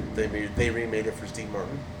 They remade it for Steve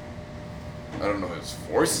Martin. I don't know if it was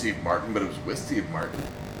for Steve Martin, but it was with Steve Martin.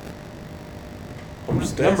 I'm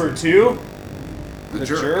just Number dancing. 2, The, The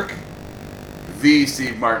Jerk. Jerk. The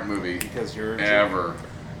Steve Martin movie Because you're a jerk. ever.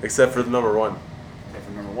 Except for the number 1. Except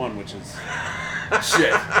for number 1, which is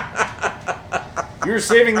Shit. You were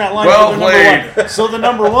saving that line Well for the played. number one. So the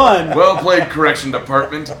number one. Well played, correction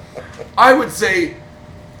department. I would say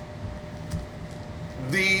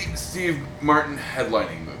the Steve Martin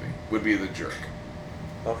headlining movie would be The Jerk.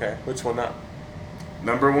 Okay, which one not?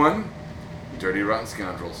 Number 1, Dirty Rotten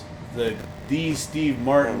Scoundrels. The Steve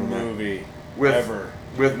Martin movie With, ever.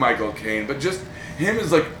 with Michael Caine. But just him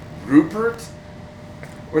as like Rupert.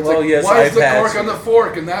 Where it's Well, like, yes, why is the I've had cork some- on the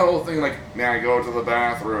fork? And that whole thing, like, may I go to the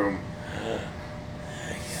bathroom?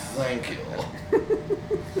 Thank you.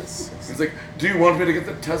 It's like, do you want me to get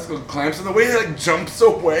the testicle clamps? And the way he like jumps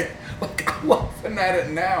away, like I'm laughing at it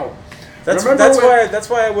now. That's Remember when- that's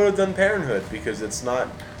why I would have done Parenthood, because it's not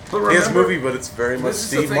But his remember- movie, but it's very much This is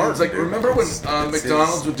the Steve thing. Martin. It's like, dude. remember when It's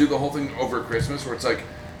McDonald's his- would do the whole thing over Christmas, where it's like,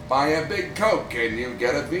 buy a big Coke and you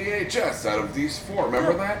get a VHS out of these 4.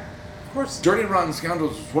 Remember that? Of course. Dirty Rotten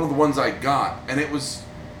Scoundrels was one of the ones I got, and it was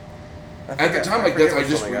I at think the time I like forget that. I which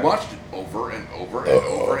just one I got. rewatched it over and over and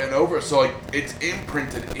over and over. So like, it's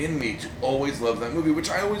imprinted in me to always love that movie, which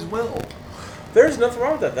I always will. There's nothing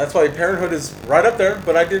wrong with that. That's why Parenthood is right up there.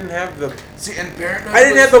 But I didn't have the See, and Parenthood. I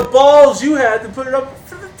didn't have the balls you had to put it up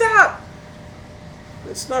to the top.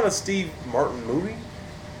 It's not a Steve Martin movie.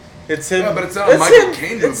 It's him. Yeah, but it's not a Michael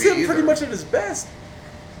Caine It's movie him pretty either. much at his best.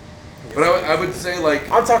 But I would say like,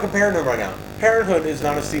 I'm talking Parenthood right now. Parenthood is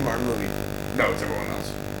not a Steve Martin movie. no, it's everyone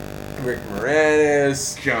else. Rick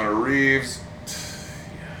Moranis, Keanu Reeves.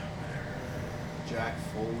 Jack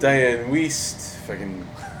Foley. Diane Wiest, fucking.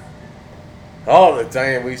 Oh, the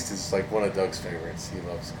Diane Wiest is like one of Doug's favorites. He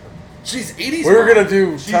loves her. She's 80s. We were mom. gonna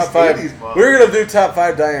do She's top 5. 80s, Bob. We were gonna do top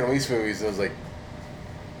 5 Diane Wiest movies. I was like,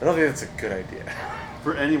 I don't think that's a good idea.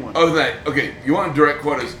 For anyone. Oh, that. Okay, you want a direct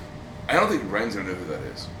quote is, I don't think Ren's gonna know who that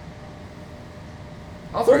is.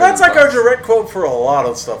 I'll throw Well, it in that's the like our box. direct quote for a lot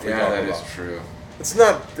of stuff we Yeah, talk that about. is true. It's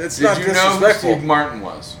not. It's Did not you know who disrespectful. Steve Martin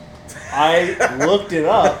was? I looked it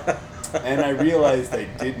up, and I realized I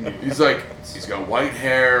did know. He's like, he's got white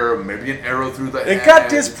hair, maybe an arrow through the head. It got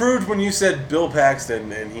disproved when you said Bill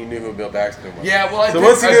Paxton, and he knew who Bill Paxton was. Yeah, well, I So picked,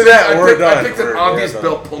 once you I do picked- that, I we're picked, done. I picked an We're obvious done.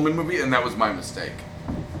 Bill Pullman movie, and that was my mistake.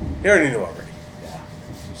 He already knew already. Yeah.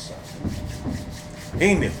 You suck.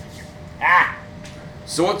 He knew.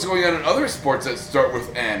 So what's going on in other sports that start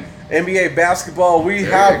with N? NBA basketball. We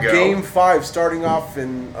There have you go. Game 5 starting off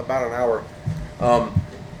in about an hour.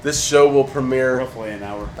 This show will premiere Roughly an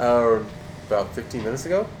hour. about 15 minutes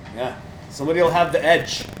ago. Yeah. Somebody will have the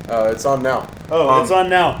edge. It's on now. Oh, it's on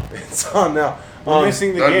now. It's on now. We're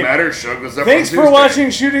missing the Doesn't game. matter. Show goes up Thanks on for Tuesday. watching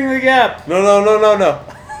Shooting the Gap. No.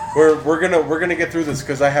 We're gonna get through this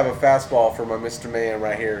because I have a fastball for my Mr. Man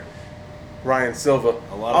right here, Ryan Silva.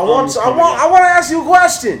 A lot of ums coming up. I want to ask you a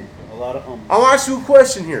question. A lot of I want to ask you a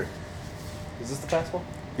question here. Is this the fastball?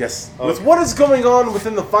 Yes. Okay. With what is going on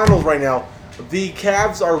within the finals right now, the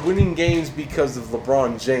Cavs are winning games because of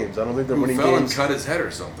LeBron James. I don't think they're Who winning fell and games. cut his head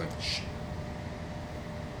or something.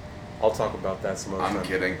 I'll talk about that some other I'm time.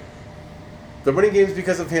 kidding. They're winning games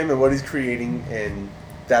because of him and what he's creating, and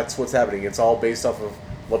that's what's happening. It's all based off of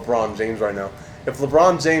LeBron James right now. If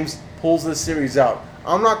LeBron James pulls this series out,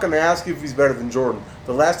 I'm not going to ask you if he's better than Jordan.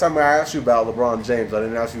 The last time I asked you about LeBron James, I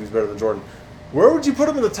didn't ask you if he's better than Jordan. Where would you put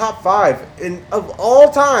him in the top 5 of all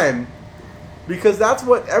time? Because that's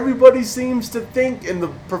what everybody seems to think in the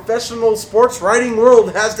professional sports writing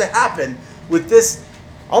world has to happen with this.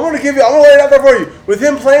 I'm going to lay it out there for you. With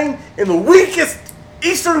him playing in the weakest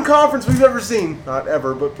Eastern Conference we've ever seen. Not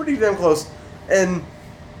ever, but pretty damn close. And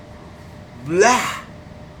blah.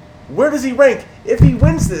 Where does he rank? If he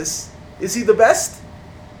wins this, is he the best?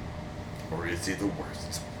 Or is he the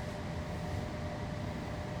worst?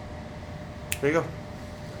 There you go.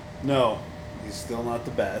 No, he's still not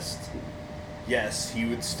the best. Yes, he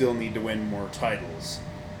would still need to win more titles.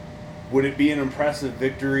 Would it be an impressive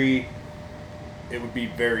victory? It would be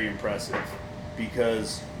very impressive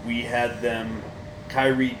because we had them.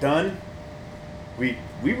 Kyrie done. We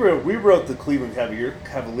wrote the Cleveland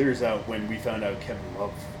Cavaliers out when we found out Kevin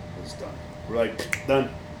Love was done. We're like, done.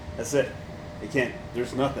 That's it. They can't.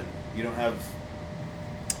 There's nothing. You don't have.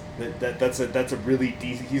 That's a really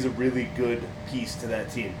decent. He's a really good piece to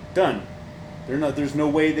that team. Done. There's no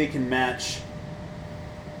way they can match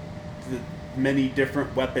the many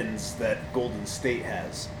different weapons that Golden State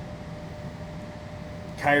has.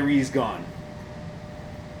 Kyrie's gone.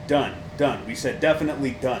 Done. We said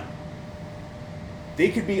definitely done. They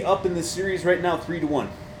could be up in this series right now 3-1.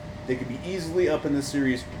 They could be easily up in this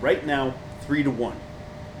series right now 3-1.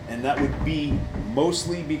 And that would be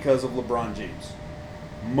mostly because of LeBron James.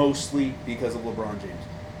 Mostly because of LeBron James.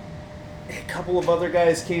 A couple of other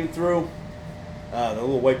guys came through. The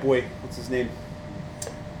little white boy, what's his name?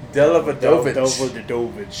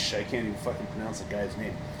 Dellavedovich. I can't even fucking pronounce the guy's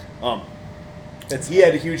name. He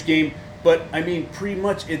had a huge game, but I mean, pretty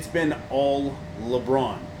much it's been all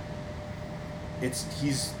LeBron. It's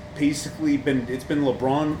been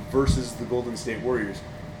LeBron versus the Golden State Warriors.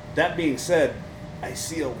 That being said, I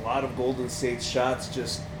see a lot of Golden State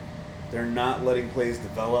shots they're not letting plays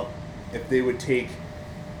develop. If they would take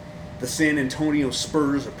the San Antonio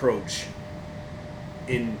Spurs approach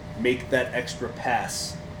and make that extra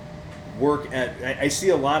pass work I see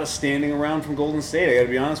a lot of standing around from Golden State. I got to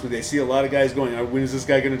be honest with you. I see a lot of guys going, when is this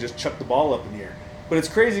guy going to just chuck the ball up in the air? But it's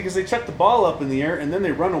crazy because they chuck the ball up in the air and then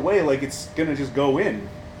they run away like it's going to just go in.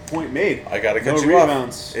 Point made. I got to cut No you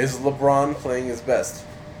rebounds. off. Is LeBron playing his best?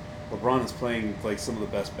 LeBron is playing like some of the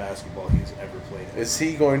best basketball he's ever played. Is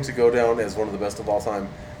he going to go down as one of the best of all time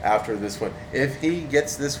after this win? If he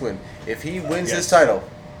gets this win, if he wins Yes. this title.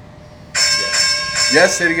 Yes.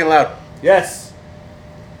 Yes, say it again loud. Yes.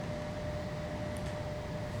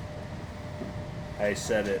 I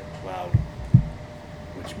said it loud,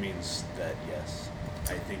 which means that yes,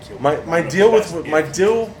 I think he'll. My deal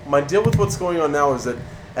with what's going on now is that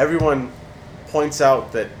everyone points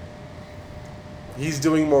out that he's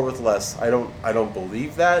doing more with less. I don't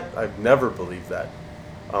believe that. I've never believed that.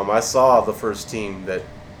 I saw the first team that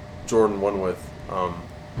Jordan won with.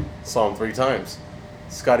 Saw him 3 times.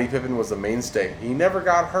 Scottie Pippen was the mainstay. He never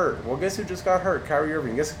got hurt. Well, guess who just got hurt? Kyrie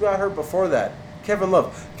Irving. Guess who got hurt before that? Kevin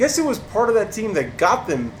Love. Guess who was part of that team that got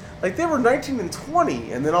them? Like, they were 19 and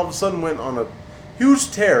 20, and then all of a sudden went on a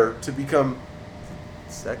huge tear to become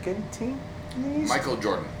second team in the East? Michael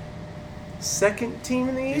Jordan. Second team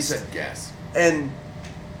in the He East? said yes. And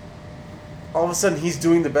all of a sudden he's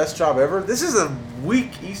doing the best job ever. This is a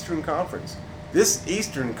weak Eastern Conference. This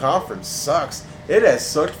Eastern Conference sucks. It has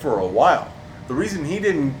sucked for a while. The reason he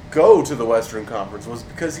didn't go to the Western Conference was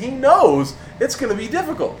because he knows it's going to be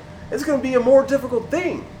difficult. It's going to be a more difficult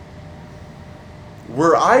thing.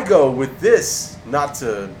 Where I go with this, not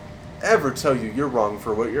to ever tell you you're wrong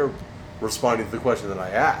for what you're responding to the question that I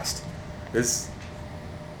asked, this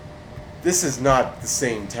is not the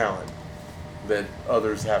same talent that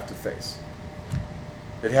others have to face.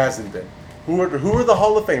 It hasn't been. Who are the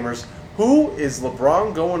Hall of Famers? Who is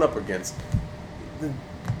LeBron going up against?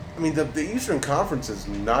 I mean, the Eastern Conference is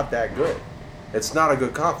not that good. It's not a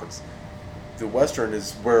good conference. The Western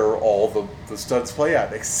is where all the studs play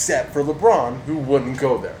at, except for LeBron, who wouldn't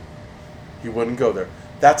go there. He wouldn't go there.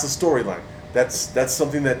 That's a storyline. That's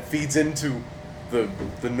something that feeds into the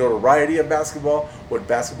notoriety of basketball, what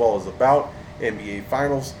basketball is about. NBA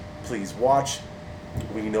Finals, please watch.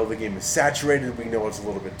 We know the game is saturated. We know it's a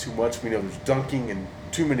little bit too much. We know there's dunking and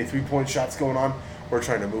too many three-point shots going on. We're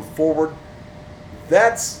trying to move forward.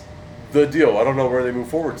 That's the deal. I don't know where they move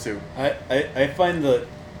forward to. I find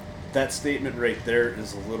that statement right there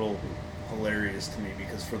is a little hilarious to me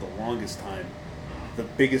because for the longest time, the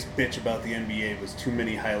biggest bitch about the NBA was too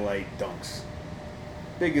many highlight dunks.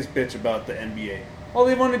 Biggest bitch about the NBA. All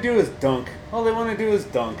they want to do is dunk. All they want to do is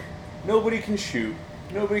dunk. Nobody can shoot.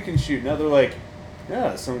 Nobody can shoot. Now they're like,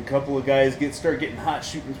 yeah, some couple of guys start getting hot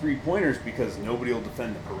shooting 3-pointers because nobody will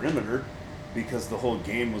defend the perimeter because the whole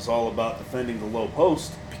game was all about defending the low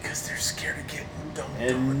post. Because they're scared of getting dunked on.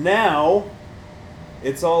 And now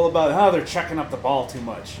it's all about how they're checking up the ball too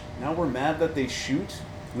much. Now we're mad that they shoot.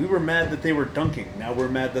 We were mad that they were dunking. Now we're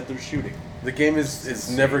mad that they're shooting. The game is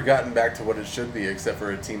never gotten back to what it should be, except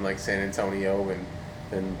for a team like San Antonio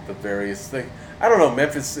and the various things. I don't know.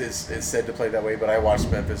 Memphis is said to play that way, but I watched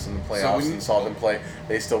Memphis in the playoffs and saw them play.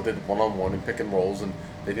 They still did one-on-one and pick and rolls, and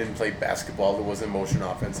they didn't play basketball. It wasn't motion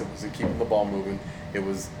offense. It wasn't keeping the ball moving. It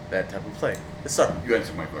was that type of play. Yes, sir. You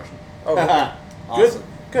answered my question. Oh, okay. Awesome.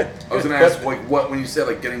 Good. I was going to ask, like, what when you said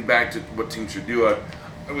like getting back to what teams should do.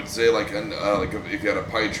 I would say like if you had a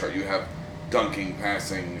pie chart, you have dunking,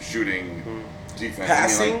 passing, shooting, defense.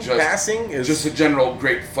 Passing is just a general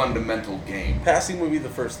great fundamental game. Passing would be the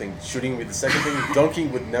first thing. Shooting would be the second thing.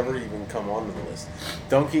 Dunking would never even come onto the list.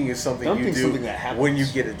 Dunking is something you Dunking's do something that happens. when you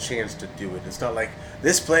get a chance to do it. It's not like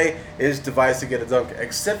this play is devised to get a dunk,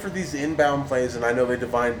 except for these inbound plays, and I know they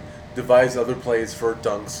devise other plays for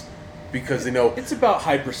dunks because they know It's about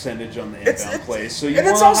high percentage on the inbound plays, so you and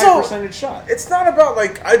want it's a also- high percentage shot. It's not about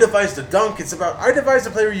like I devised a dunk. It's about I devised a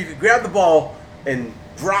play where you could grab the ball and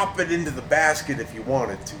drop it into the basket if you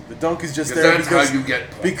wanted to. The dunk is just Because there that's because, how you get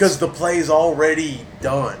points. because the play's already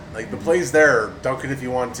done. Like the play's there. Dunk it if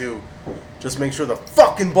you want to. Just make sure the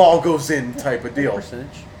fucking ball goes in. Type of deal.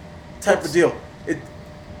 Percentage. Type of deal.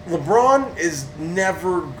 LeBron is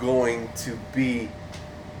never going to be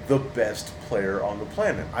the best player on the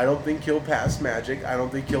planet. I don't think he'll pass Magic. I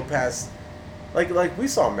don't think he'll pass like we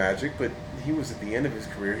saw Magic, but he was at the end of his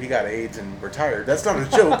career. He got AIDS and retired. That's not a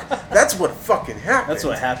joke. That's what fucking happened. That's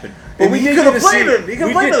what happened. And he could have played it. it. He could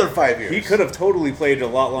have played another 5 years. He could have totally played a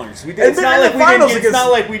lot longer. So we did, And it's then not in like the we didn't. finals It's against-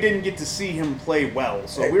 not like we didn't get to see him play well.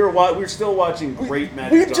 So we were still watching great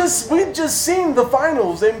Magic. We've just seen the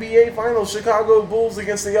finals, NBA finals, Chicago Bulls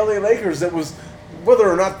against the LA Lakers. That was whether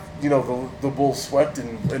or not the Bulls swept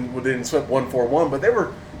and didn't sweep 1-4-1, but they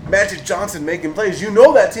were Magic Johnson making plays.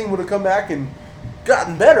 That team would have come back and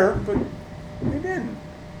gotten better, but they didn't.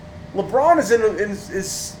 LeBron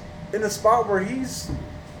is in a spot where he's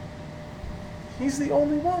the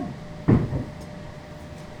only one.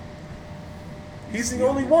 He's the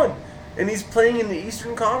only one, and he's playing in the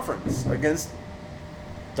Eastern Conference against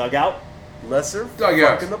dugout. lesser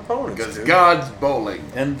Dugout. fucking opponents. Because Dude. God's bowling.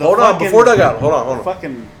 And Hold on, before dugout. Hold on.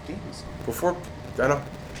 Fucking games. Before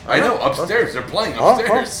I know, upstairs. They're playing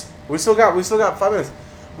upstairs. We still got 5 minutes.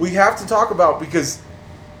 We have to talk about because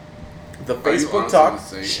the Are you Facebook honestly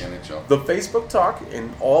talk, gonna say NHL? the Facebook talk,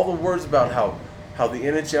 and all the words about how the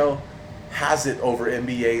NHL has it over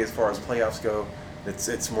NBA as far as playoffs go.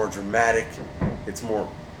 It's more dramatic. It's more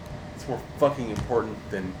fucking important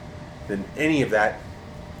than any of that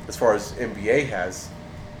as far as NBA has.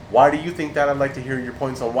 Why do you think that? I'd like to hear your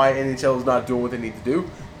points on why NHL is not doing what they need to do.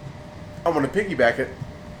 I'm going to piggyback it.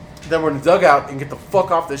 Then we're going to dug out and get the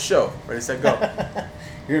fuck off this show. Ready, set, go.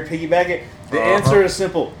 You're gonna piggyback it. The answer is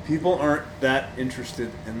simple. People aren't that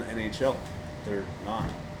interested in the NHL. They're not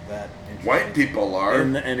that interested. White people are.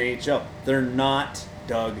 In the NHL. They're not,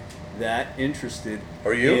 Doug, that interested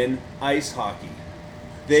Are you? in ice hockey.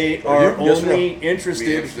 They Are are you? Yes or no? only Be interested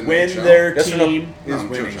interested in when NHL? their Yes or no? team No, is I'm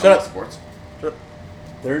winning. joking. Shut up. Sports.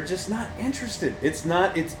 They're just not interested. It's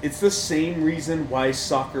not. It's the same reason why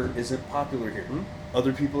soccer isn't popular here.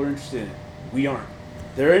 Other people are interested in it. We aren't.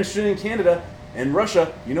 They're interested in Canada and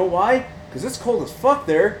Russia. You know why? Because it's cold as fuck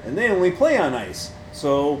there, and they only play on ice.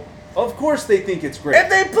 So of course they think it's great.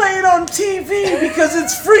 And they play it on TV because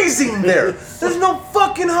it's freezing there. There's no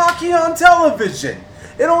fucking hockey on television.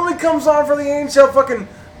 It only comes on for the NHL fucking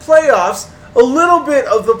playoffs, a little bit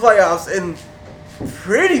of the playoffs, and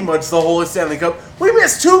pretty much the whole Stanley Cup. We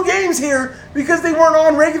missed 2 games here because they weren't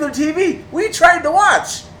on regular TV. We tried to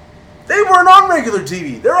watch. They weren't on regular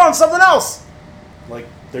TV. They're on something else. Like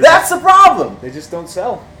That's the problem. They just don't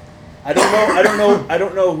sell. I don't know. I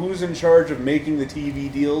don't know who's in charge of making the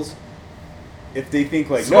TV deals. If they think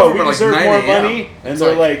like, Some no, of we them are like deserve 9 more a.m. money, and It's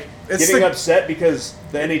they're like- like It's getting like- upset because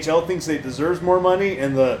the NHL thinks they deserves more money,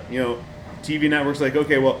 and the TV network's like,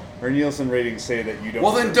 okay, well, our Nielsen ratings say that you don't.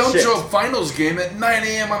 Well, then deserve don't shit. show a finals game at 9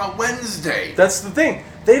 a.m. on a Wednesday. That's the thing.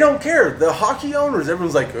 They don't care. The hockey owners,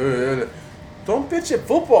 everyone's like, don't bitch at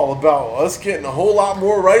football about us getting a whole lot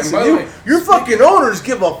more rights And by than the you. way, Your fucking owners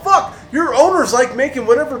give a fuck. Your owners like making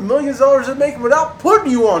whatever millions of dollars they're making without putting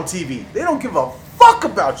you on TV. They don't give a fuck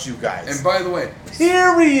about you guys. And by the way,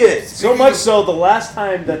 Period. So Speaking much of- so, the last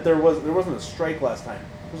time that there wasn't a strike last time.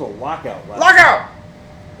 There was a lockout last time. Lockout.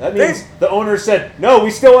 That means the owner said, no,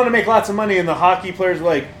 we still want to make lots of money, and the hockey players were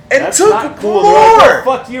like, And that's took not cool. more. They're like,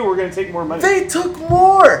 oh, fuck you, we're going to take more money. They took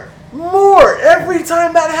more. Every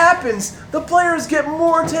time that happens, the players get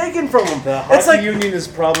more taken from them. The hockey it's like union is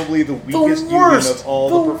probably the the weakest worst. union of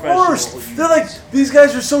all the professional worst. unions. They're like, these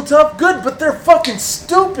guys are so tough, good, but they're fucking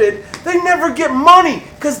stupid. They never get money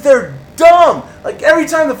because they're dumb. Like every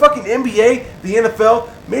time the fucking NBA, the NFL,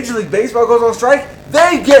 Major League Baseball goes on strike,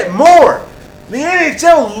 they get more. The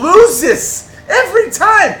NHL loses every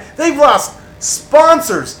time. They've lost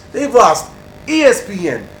sponsors. They've lost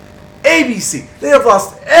ESPN, ABC. They have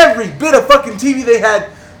lost every bit of fucking TV they had,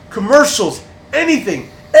 commercials, anything.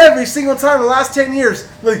 Every single time in the last 10 years,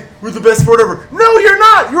 like, we're the best sport ever. No, you're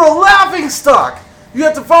not. You're a laughing stock. You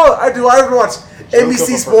have to follow. I have to watch Joke NBC of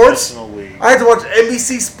a Sports. professional league. I have to watch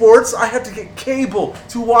NBC Sports. I have to get cable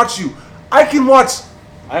to watch you. I can watch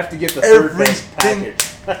I have to get the third best everything. package.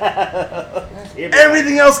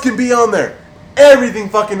 Everything else can be on there. Everything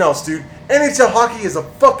fucking else, dude. NHL hockey is a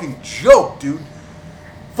fucking joke, dude.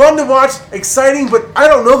 Fun to watch, exciting, but I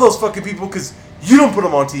don't know those fucking people because you don't put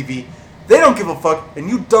them on TV. They don't give a fuck, and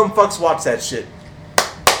you dumb fucks watch that shit.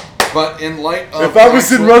 but in light of If I was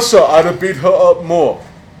in actual- Russia, I'd have beat her up more.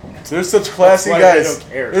 There's such classy That's why they guys. don't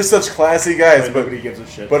care. There's such classy guys, But but nobody gives a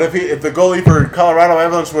shit. But if the goalie for Colorado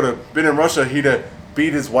Avalanche would have been in Russia, he'd have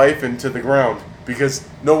beat his wife into the ground because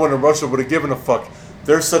no one in Russia would have given a fuck.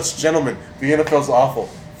 They're such gentlemen. The NFL's awful.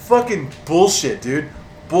 Fucking bullshit, dude.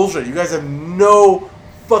 Bullshit. You guys have no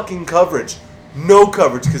fucking coverage. No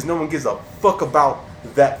coverage because no one gives a fuck about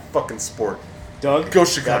that fucking sport. Doug, Go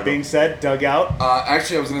Chicago. that being said, Doug out.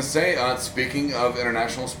 Actually, I was going to say, speaking of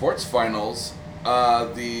international sports finals,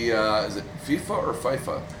 is it FIFA or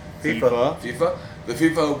FIFA? FIFA. FIFA. The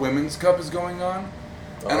FIFA Women's Cup is going on.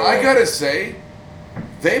 And Oh. I gotta say,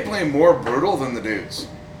 they play more brutal than the dudes.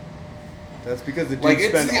 That's because the dudes Like, it's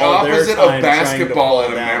spend the all their opposite time of basketball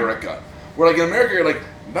trying in to fall down. America. Where, like, in America, you're like,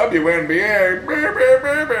 WNBA. Brr, brr,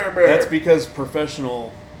 brr, brr, brr. That's because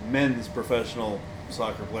men's professional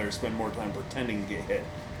soccer players spend more time pretending to get hit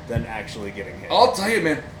than actually getting hit. I'll tell you,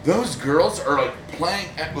 man, those girls are, like, playing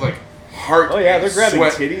at, like, heart. Oh, yeah, and they're grabbing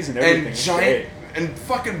sweat titties and everything. And It's giant, and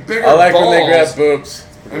fucking bigger I like balls. when they grab boobs.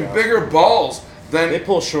 And bigger balls than. They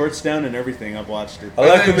pull shorts down and everything. I've watched it. I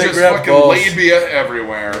like and when then they just grab fucking balls. labia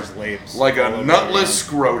everywhere. There's labes Like a all over nutless the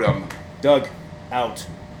scrotum. Doug, out.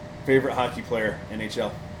 Favorite hockey player,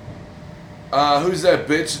 NHL. Who's that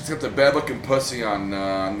bitch that's got the bad looking pussy on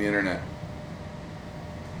the internet?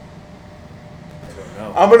 I don't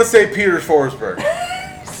know. I'm gonna say Peter Forsberg.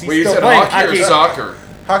 He's Well, you still said playing hockey or soccer?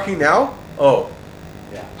 Hockey now? Oh,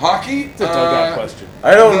 Yeah. Hockey? It's a dugout question.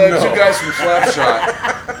 I don't The know. two guys from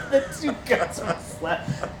Slapshot. The two guys from slap.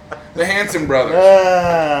 The Hanson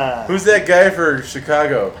brothers. Who's that guy for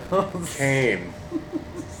Chicago? Kane.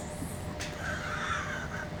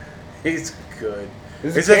 He's good.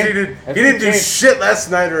 Is it Except Kane? he I didn't think do Kane- shit last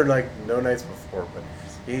night or like no nights before, but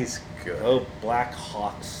he's good. Oh, Black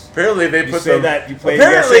Hawks. Apparently they You put say the that you play. You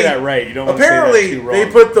gotta say that right. You don't want to say that apparently too wrong. they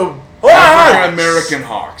put the African American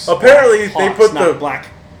Hawks. Apparently they Hawks, put not the black.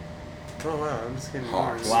 Oh wow, I'm just kidding.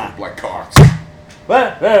 Hawks. Black. Black Hawks.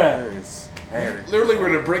 It's, man, Literally, we're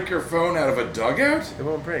gonna break your phone out of a dugout? it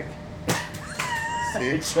won't break.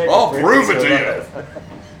 I'll prove it to you.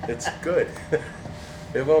 It's good.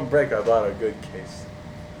 It won't break. I bought a good case.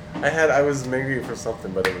 I was angry for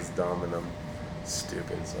something, but it was dumb and I'm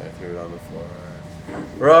stupid, so I threw it on the floor.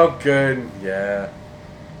 We're all good. Yeah.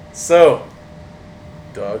 So,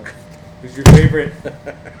 Doug. Who's your favorite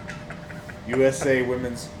USA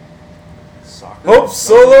women's soccer? Hope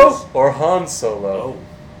Solo or Han Solo? Oh.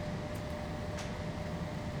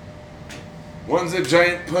 One's a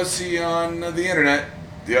giant pussy on the internet.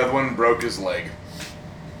 The other one broke his leg.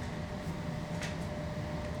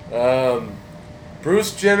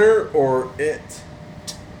 Bruce Jenner or It?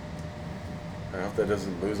 I hope that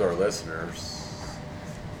doesn't lose our listeners.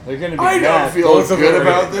 They're gonna be I don't mad. feel Both of good them are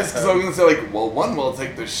about really this because bad. I'm gonna say like, well, one will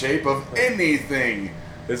take the shape of anything.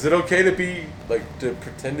 Is it okay to be to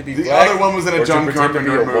pretend to be The black? other one was in or a to John pretend to be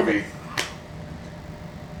Carpenter a woman? movie.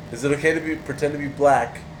 Is it okay to pretend to be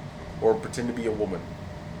black or pretend to be a woman?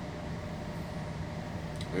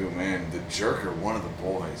 Ooh man, the jerk or one of the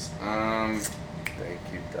boys. Thank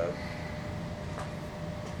you, Doug.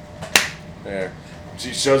 There.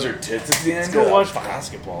 She shows her tits at the end. Let's go watch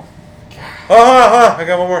basketball. I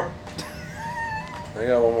got one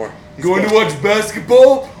more. Going to watch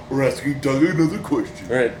basketball or asking Doug another question?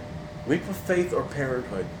 All right. Leap of Faith or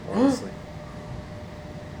Parenthood, honestly.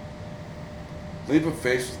 Leap of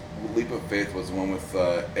Faith was the one with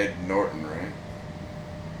Ed Norton, right?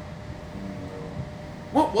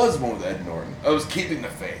 What was the one with Ed Norton? I was Keeping the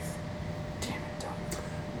Faith. Damn it,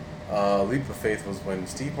 Doug. Leap of Faith was when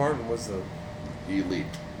Steve Martin was the... He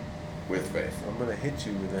leaped with faith. I'm going to hit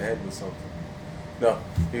you in the head with something. No,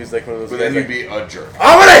 he was like one of those But guys then you'd like, be a jerk.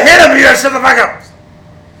 I'm going to hit him, you shut the fuck up!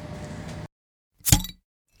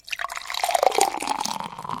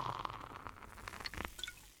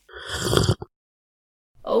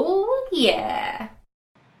 Oh, yeah.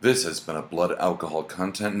 This has been a Blood Alcohol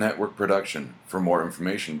Content Network production. For more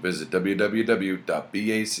information, visit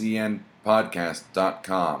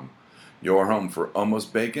www.bacnpodcast.com. Your home for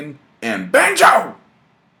Almost Bacon and Banjo!